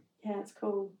exciting. Yeah, it's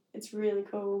cool. It's really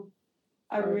cool.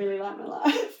 I really like my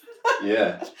life.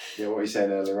 Yeah. Yeah, what were you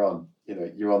saying earlier on?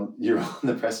 You're on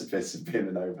the precipice of being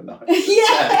an overnight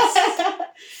success.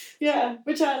 Yeah,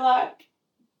 which I like.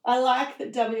 I like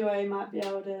that WA might be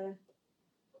able to...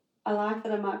 I like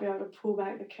that I might be able to pull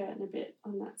back the curtain a bit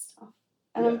on that stuff.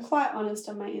 And I'm quite honest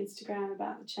on my Instagram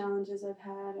about the challenges I've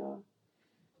had, or,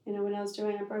 when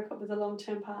I broke up with a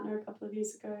long-term partner a couple of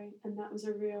years ago, and that was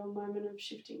a real moment of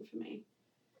shifting for me.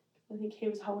 I think he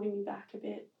was holding me back a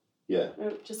bit. Yeah.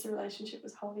 Or just the relationship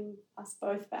was holding us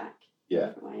both back in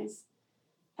different ways.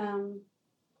 And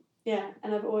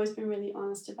I've always been really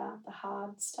honest about the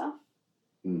hard stuff.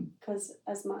 Because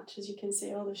as much as you can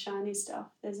see all the shiny stuff,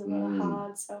 there's a lot of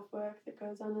hard self-work that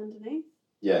goes on underneath.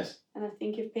 Yes. And I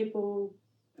think if people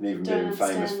and even being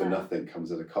famous for nothing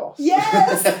comes at a cost.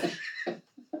 Yes!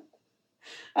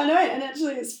 I know, and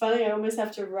actually it's funny, I almost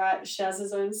have to write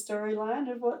Shaz's own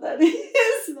storyline of what that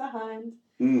is behind.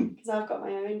 Because I've got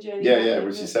my own journey. Yeah,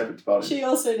 which is separate to Barney. She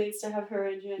also needs to have her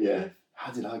own journey. Yeah.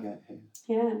 How did I get here?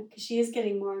 Yeah, because she is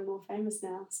getting more and more famous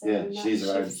now. So she's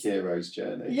her own hero's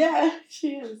journey. Yeah,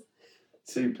 she is.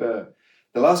 Super.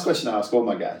 The last question I ask all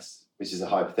my guests, which is a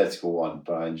hypothetical one,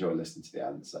 but I enjoy listening to the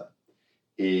answer,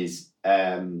 is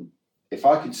if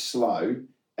I could slow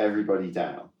everybody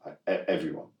down, like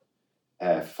everyone,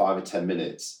 5 or 10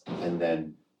 minutes, and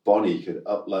then Bonnie could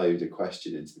upload a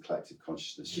question into the collective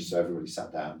consciousness just so everybody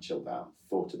sat down, chilled out,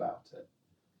 thought about it,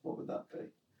 what would that be?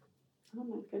 Oh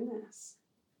my goodness.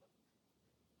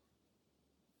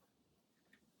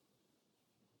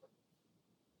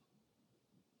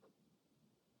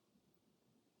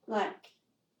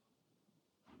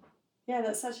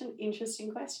 That's such an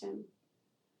interesting question.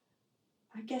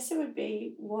 I guess it would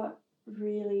be, what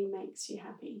really makes you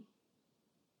happy?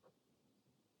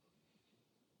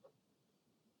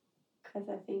 Because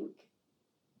I think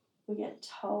we get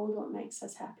told what makes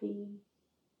us happy,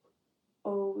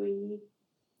 or we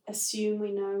assume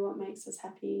we know what makes us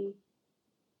happy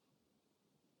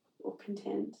or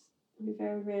content. We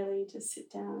very rarely just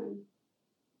sit down and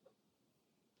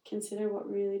consider what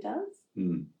really does.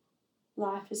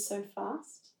 Life is so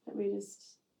fast that we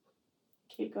just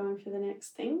keep going for the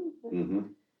next thing.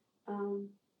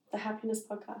 The Happiness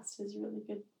Podcast is really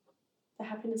good. The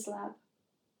Happiness Lab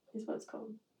is what it's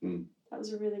called. That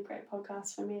was a really great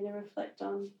podcast for me to reflect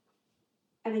on.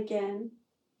 And again,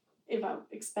 if I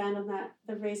expand on that,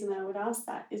 the reason I would ask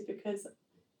that is because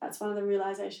that's one of the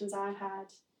realizations I've had,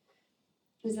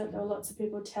 is that there were lots of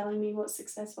people telling me what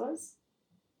success was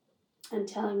and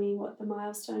telling me what the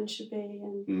milestone should be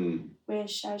and where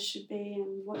Shaz should be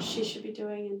and what she should be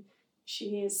doing. And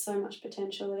she has so much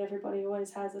potential that everybody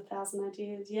always has 1,000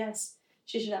 ideas. Yes,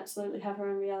 she should absolutely have her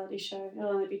own reality show. It'll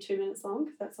only be 2 minutes long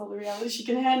because that's all the reality she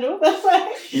can handle.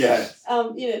 Yes.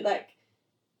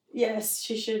 Yes,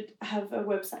 she should have a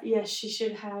website. Yes, she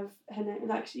should have her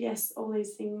name. Yes, all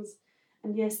these things.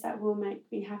 And yes, that will make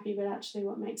me happy. But actually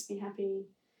what makes me happy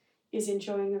is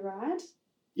enjoying the ride.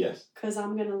 Yes. Because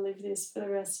I'm going to live this for the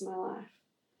rest of my life.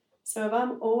 So if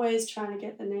I'm always trying to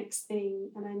get the next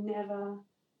thing and I never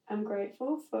am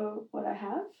grateful for what I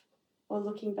have, or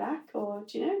looking back, or,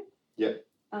 Yep.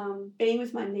 Being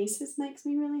with my nieces makes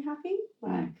me really happy.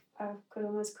 I could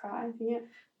almost cry.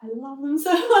 I love them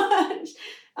so much.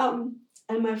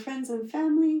 And my friends and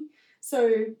family.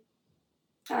 So,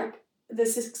 the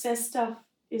success stuff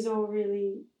is all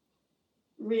really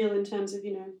real in terms of,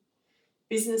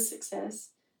 business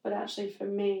success. But actually for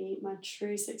me, my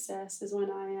true success is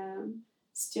when I am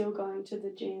still going to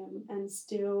the gym and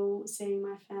still seeing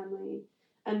my family.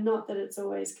 And not that it's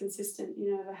always consistent.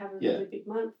 You know, if I have a really big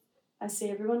month, I see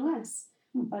everyone less.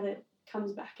 But it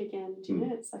comes back again. Do you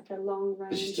know? It's like a long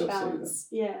range balance.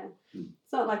 Yeah.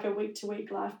 It's not like a week to week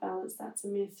life balance. That's a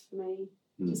myth for me.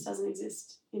 It just doesn't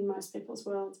exist in most people's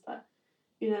worlds. But,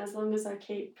 you know, as long as I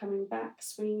keep coming back,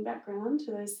 swinging back around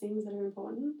to those things that are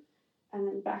important, and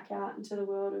then back out into the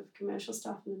world of commercial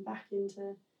stuff, and then back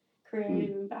into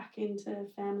creative and back into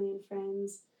family and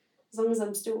friends. As long as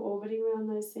I'm still orbiting around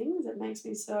those things, it makes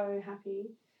me so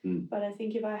happy. But I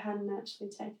think if I hadn't actually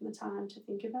taken the time to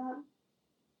think about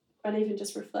and even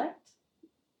just reflect,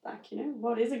 like, you know,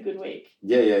 what is a good week?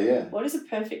 Yeah. What is a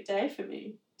perfect day for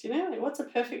me? Do you know, like, what's a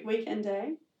perfect weekend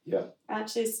day? Yeah. I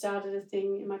actually started a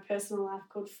thing in my personal life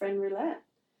called Friend Roulette,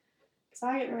 because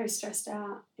I get very stressed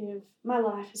out if my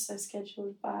life is so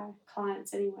scheduled by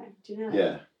clients anyway. Do you know?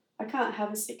 Like, I can't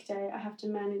have a sick day. I have to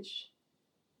manage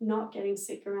not getting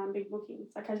sick around big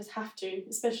bookings. Like, I just have to,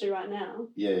 especially right now.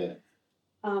 Yeah.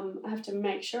 I have to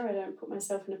make sure I don't put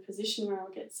myself in a position where I'll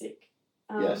get sick.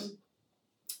 Yes.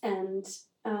 And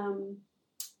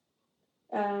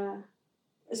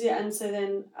so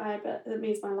then that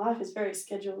means my life is very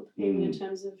scheduled, even in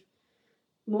terms of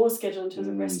more scheduled in terms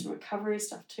of rest and recovery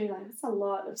stuff too. Like, that's a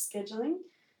lot of scheduling.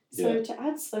 So to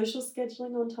add social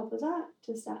scheduling on top of that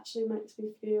just actually makes me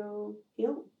feel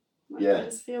ill. Like, I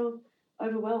just feel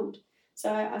overwhelmed.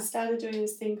 So I started doing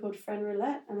this thing called Friend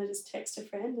Roulette, and I just text a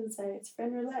friend and say, it's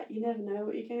Friend Roulette, you never know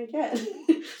what you're going to get.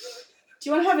 Do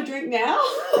you want to have a drink now?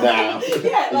 Now?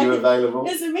 Yeah. Are you available?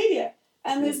 It's immediate.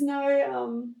 And there's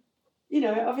no, you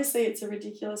know, obviously it's a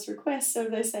ridiculous request, so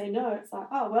if they say no, it's like,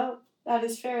 oh, well, that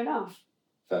is fair enough.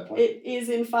 Fair play. It is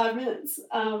in 5 minutes.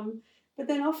 But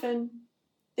then often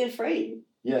they're free.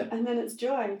 Yeah. And then it's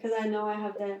joy, because I know I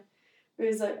have that.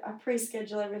 Whereas, like, I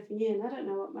pre-schedule everything in. I don't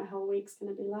know what my whole week's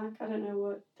going to be like. I don't know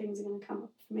what things are going to come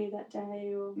up for me that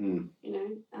day, or, you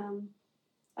know,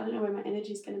 I don't know where my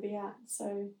energy's going to be at.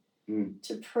 So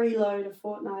to preload a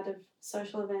fortnight of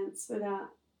social events without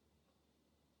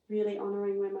really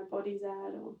honouring where my body's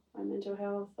at, or my mental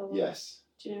health, or, do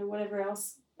you know, whatever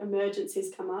else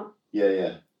emergencies come up.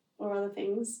 Yeah. Or other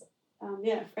things.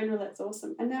 Friend Roulette's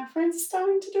awesome. And now friends are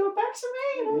starting to do it back to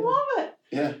me, and I love it.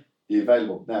 Yeah. Are you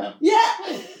available now?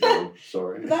 Yeah. No,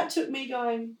 sorry. That took me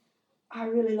going, I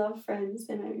really love friends.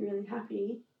 They make me really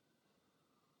happy.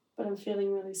 But I'm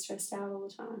feeling really stressed out all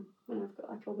the time when I've got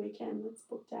like a weekend that's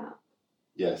booked out.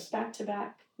 Yes. Back to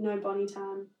back, no Bonnie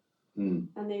time.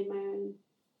 I need my own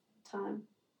time.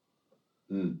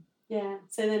 Yeah,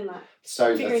 so then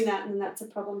figuring that, and then that's a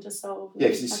problem to solve. Yeah,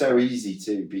 because it's so easy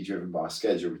to be driven by a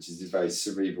schedule, which is a very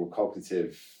cerebral,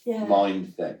 cognitive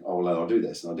mind thing. Oh, well, I'll do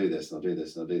this, and I'll do this, and I'll do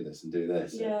this, and I'll do this, and do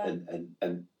this. Yeah.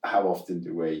 And how often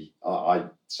do we, I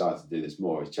started to do this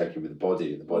more, is check in with the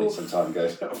body, and the body sometimes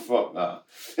goes, oh, fuck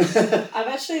that. I've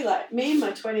actually, me in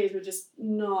my 20s would just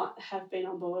not have been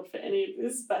on board for any of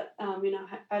this, but, you know,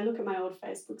 I look at my old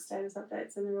Facebook status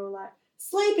updates, and they're all like,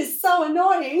 sleep is so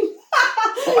annoying.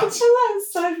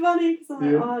 It's so funny, because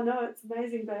I'm like, oh no, it's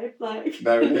amazing, babe. No,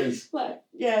 it is.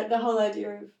 The whole idea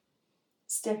of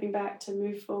stepping back to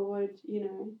move forward, you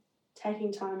know,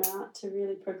 taking time out to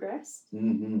really progress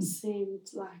seemed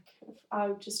like I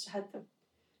just had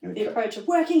the approach of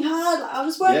working hard. I'll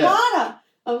just work harder.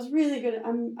 I was really good at,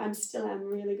 I'm still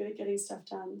really good at getting stuff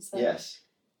done. So,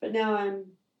 but now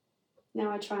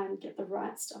I try and get the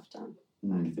right stuff done,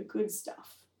 like the good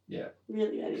stuff. Yeah.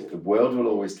 Really, anyway. The world will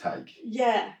always take.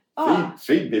 Yeah.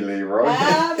 Feed me, Leroy.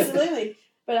 Absolutely.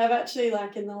 But I've actually,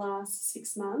 in the last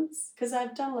 6 months, because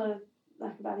I've done a lot of,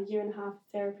 about a year and a half of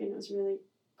therapy, and it was really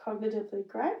cognitively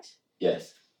great.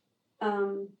 Yes.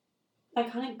 I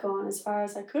kind of gone as far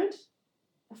as I could.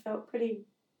 I felt pretty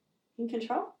in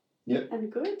control. Yep. And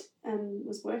good, and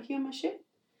was working on my shit.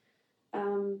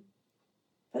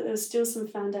 But there was still some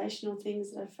foundational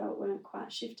things that I felt weren't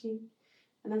quite shifting.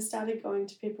 And I started going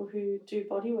to people who do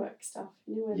bodywork stuff.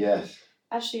 You know, where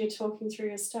actually you're talking through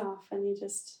your stuff, and you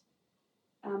just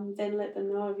then let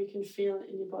them know if you can feel it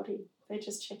in your body. They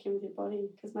just check in with your body,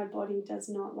 because my body does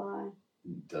not lie.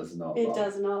 It does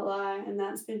not lie, and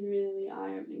that's been really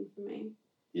eye-opening for me.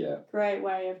 Yeah. Great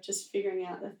way of just figuring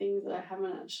out the things that I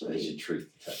haven't actually... There's your truth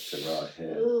detector right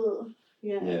here. Ugh.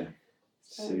 Yeah.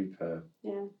 So, superb.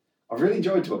 Yeah. I've really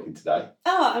enjoyed talking today.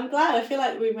 Oh, I'm glad. I feel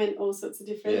like we went all sorts of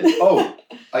different... Yeah. Oh,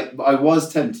 I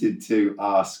was tempted to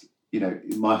ask, you know,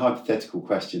 my hypothetical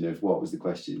question of what was the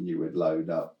question you would load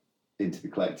up into the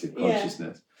collective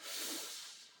consciousness. Yeah.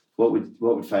 What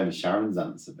would famous Sharon's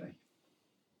answer be?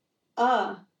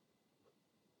 Why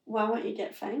won't you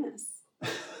get famous?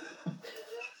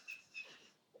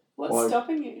 What's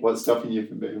stopping you? What's stopping you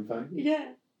from being famous?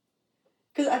 Yeah.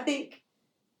 Because I think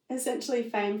essentially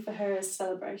fame for her is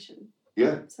celebration.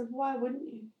 Yeah. So why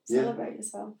wouldn't you celebrate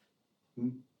yourself?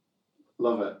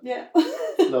 Love it. Yeah.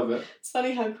 Love it. It's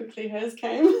funny how quickly hers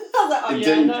came. I was like, oh, Indeed.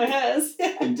 yeah, no, hers.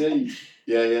 Yeah. Indeed.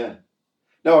 Yeah.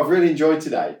 No, I've really enjoyed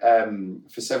today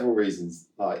for several reasons.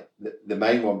 Like the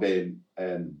main one being,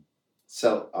 I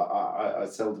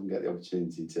seldom get the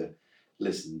opportunity to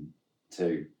listen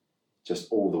to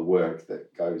just all the work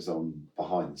that goes on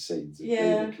behind the scenes of being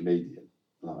a comedian.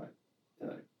 Like, you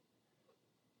know,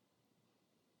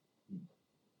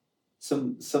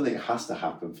 something has to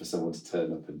happen for someone to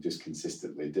turn up and just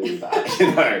consistently do that,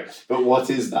 you know. But what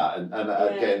is that? And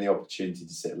getting the opportunity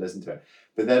to sit and listen to it.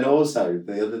 But then also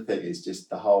the other thing is just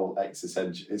the whole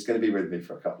existential. It's going to be with me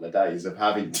for a couple of days of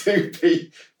having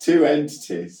two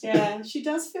entities. Yeah, she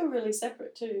does feel really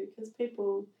separate too, because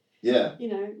people, you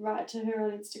know, write to her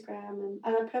on Instagram, and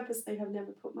I purposely have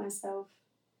never put myself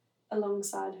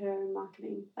alongside her in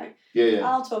marketing. Like,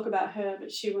 I'll talk about her,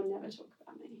 but she will never talk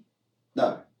about me.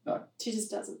 No. She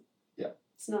just doesn't. Yeah.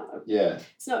 It's not.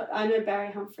 It's not. I know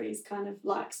Barry Humphries kind of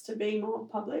likes to be more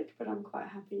public, but I'm quite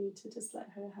happy to just let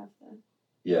her have the.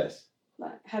 Yes.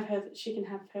 Like, have her. She can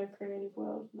have her creative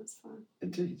world, and that's fine.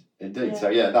 Indeed. Yeah.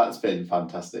 So that's been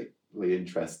fantastically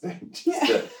interesting. Just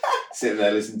to sit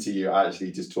there, listen to you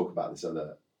actually just talk about this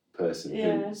other person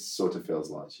who sort of feels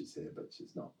like she's here, but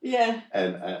she's not. Yeah.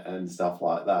 And stuff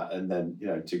like that, and then, you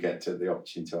know, to get to the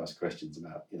opportunity to ask questions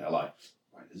about, you know, like,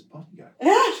 where does Bonnie go?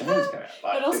 Sharon's going. Like,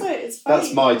 but also, it's funny.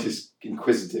 That's my just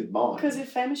inquisitive mind. Because if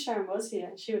famous Sharon was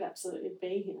here, she would absolutely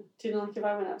be here. Do you know, like, if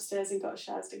I went upstairs and got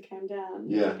shazzed and came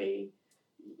down, it would be,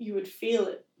 you would feel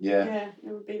it. Yeah, it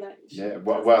would be like. Yeah,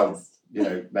 well, you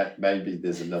know, maybe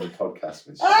there's another podcast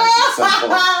with Sharon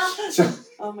at some point.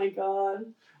 Oh my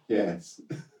God. Yes.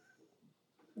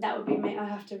 That would be me. I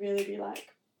have to really be like,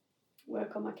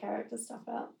 work on my character stuff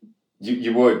out.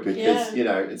 You would, because you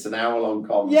know, it's an hour-long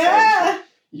conversation. Yeah.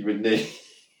 You would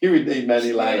need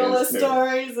many layers. All the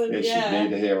stories and you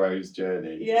need a hero's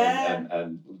journey. Yeah.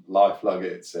 And life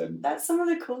nuggets and. That's some of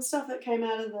the cool stuff that came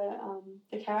out of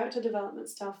the character development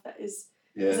stuff. That is,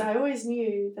 because I always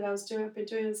knew that I was doing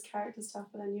this character stuff,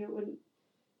 but I knew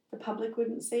the public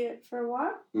wouldn't see it for a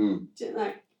while.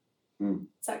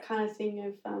 It's that kind of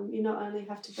thing of you not only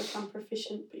have to become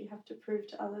proficient, but you have to prove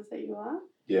to others that you are.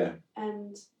 Yeah.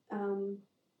 And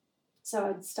so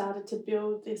I'd started to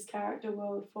build this character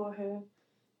world for her,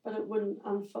 but it wouldn't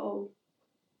unfold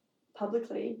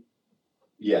publicly.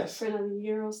 Yes. For another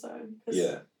year or so.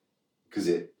 Because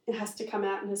it has to come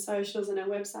out in her socials and her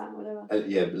website and whatever. A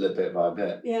little bit by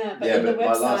bit. Yeah, but the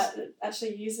website it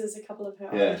actually uses a couple of her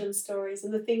origin stories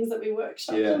and the things that we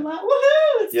workshopped. Yeah. I'm like,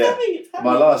 woohoo! It's coming! It's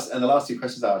happening. The last two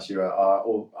questions I asked you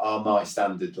are my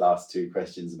standard last two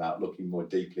questions about looking more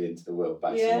deeply into the world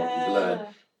based on what you've learned,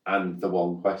 and the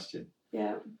one question.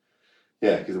 Yeah.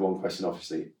 Yeah, because the one question,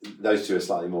 obviously, those two are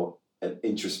slightly more an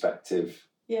introspective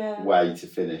way to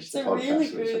finish the podcast, really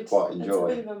good, which I quite enjoy.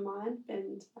 It's a bit of a mind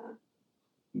bend.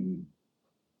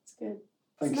 It's good.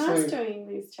 Thanks. It's nice doing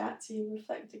these chats. You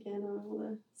reflect again on all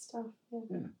the stuff.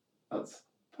 That's.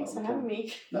 Thanks for having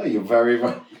me. No, you're very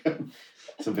welcome.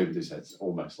 Some people do say it's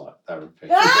almost like therapy.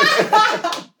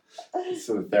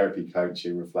 Sort of therapy,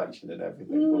 coaching, reflection, and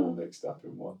everything all mixed up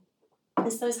in one.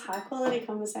 It's those high quality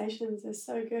conversations. They're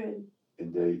so good.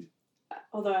 Indeed.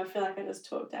 Although I feel like I just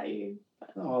talked at you.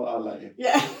 But... No, I'll let you.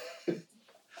 Yeah.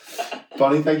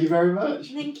 Bonnie, thank you very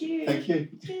much. Thank you. Thank you.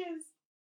 Cheers.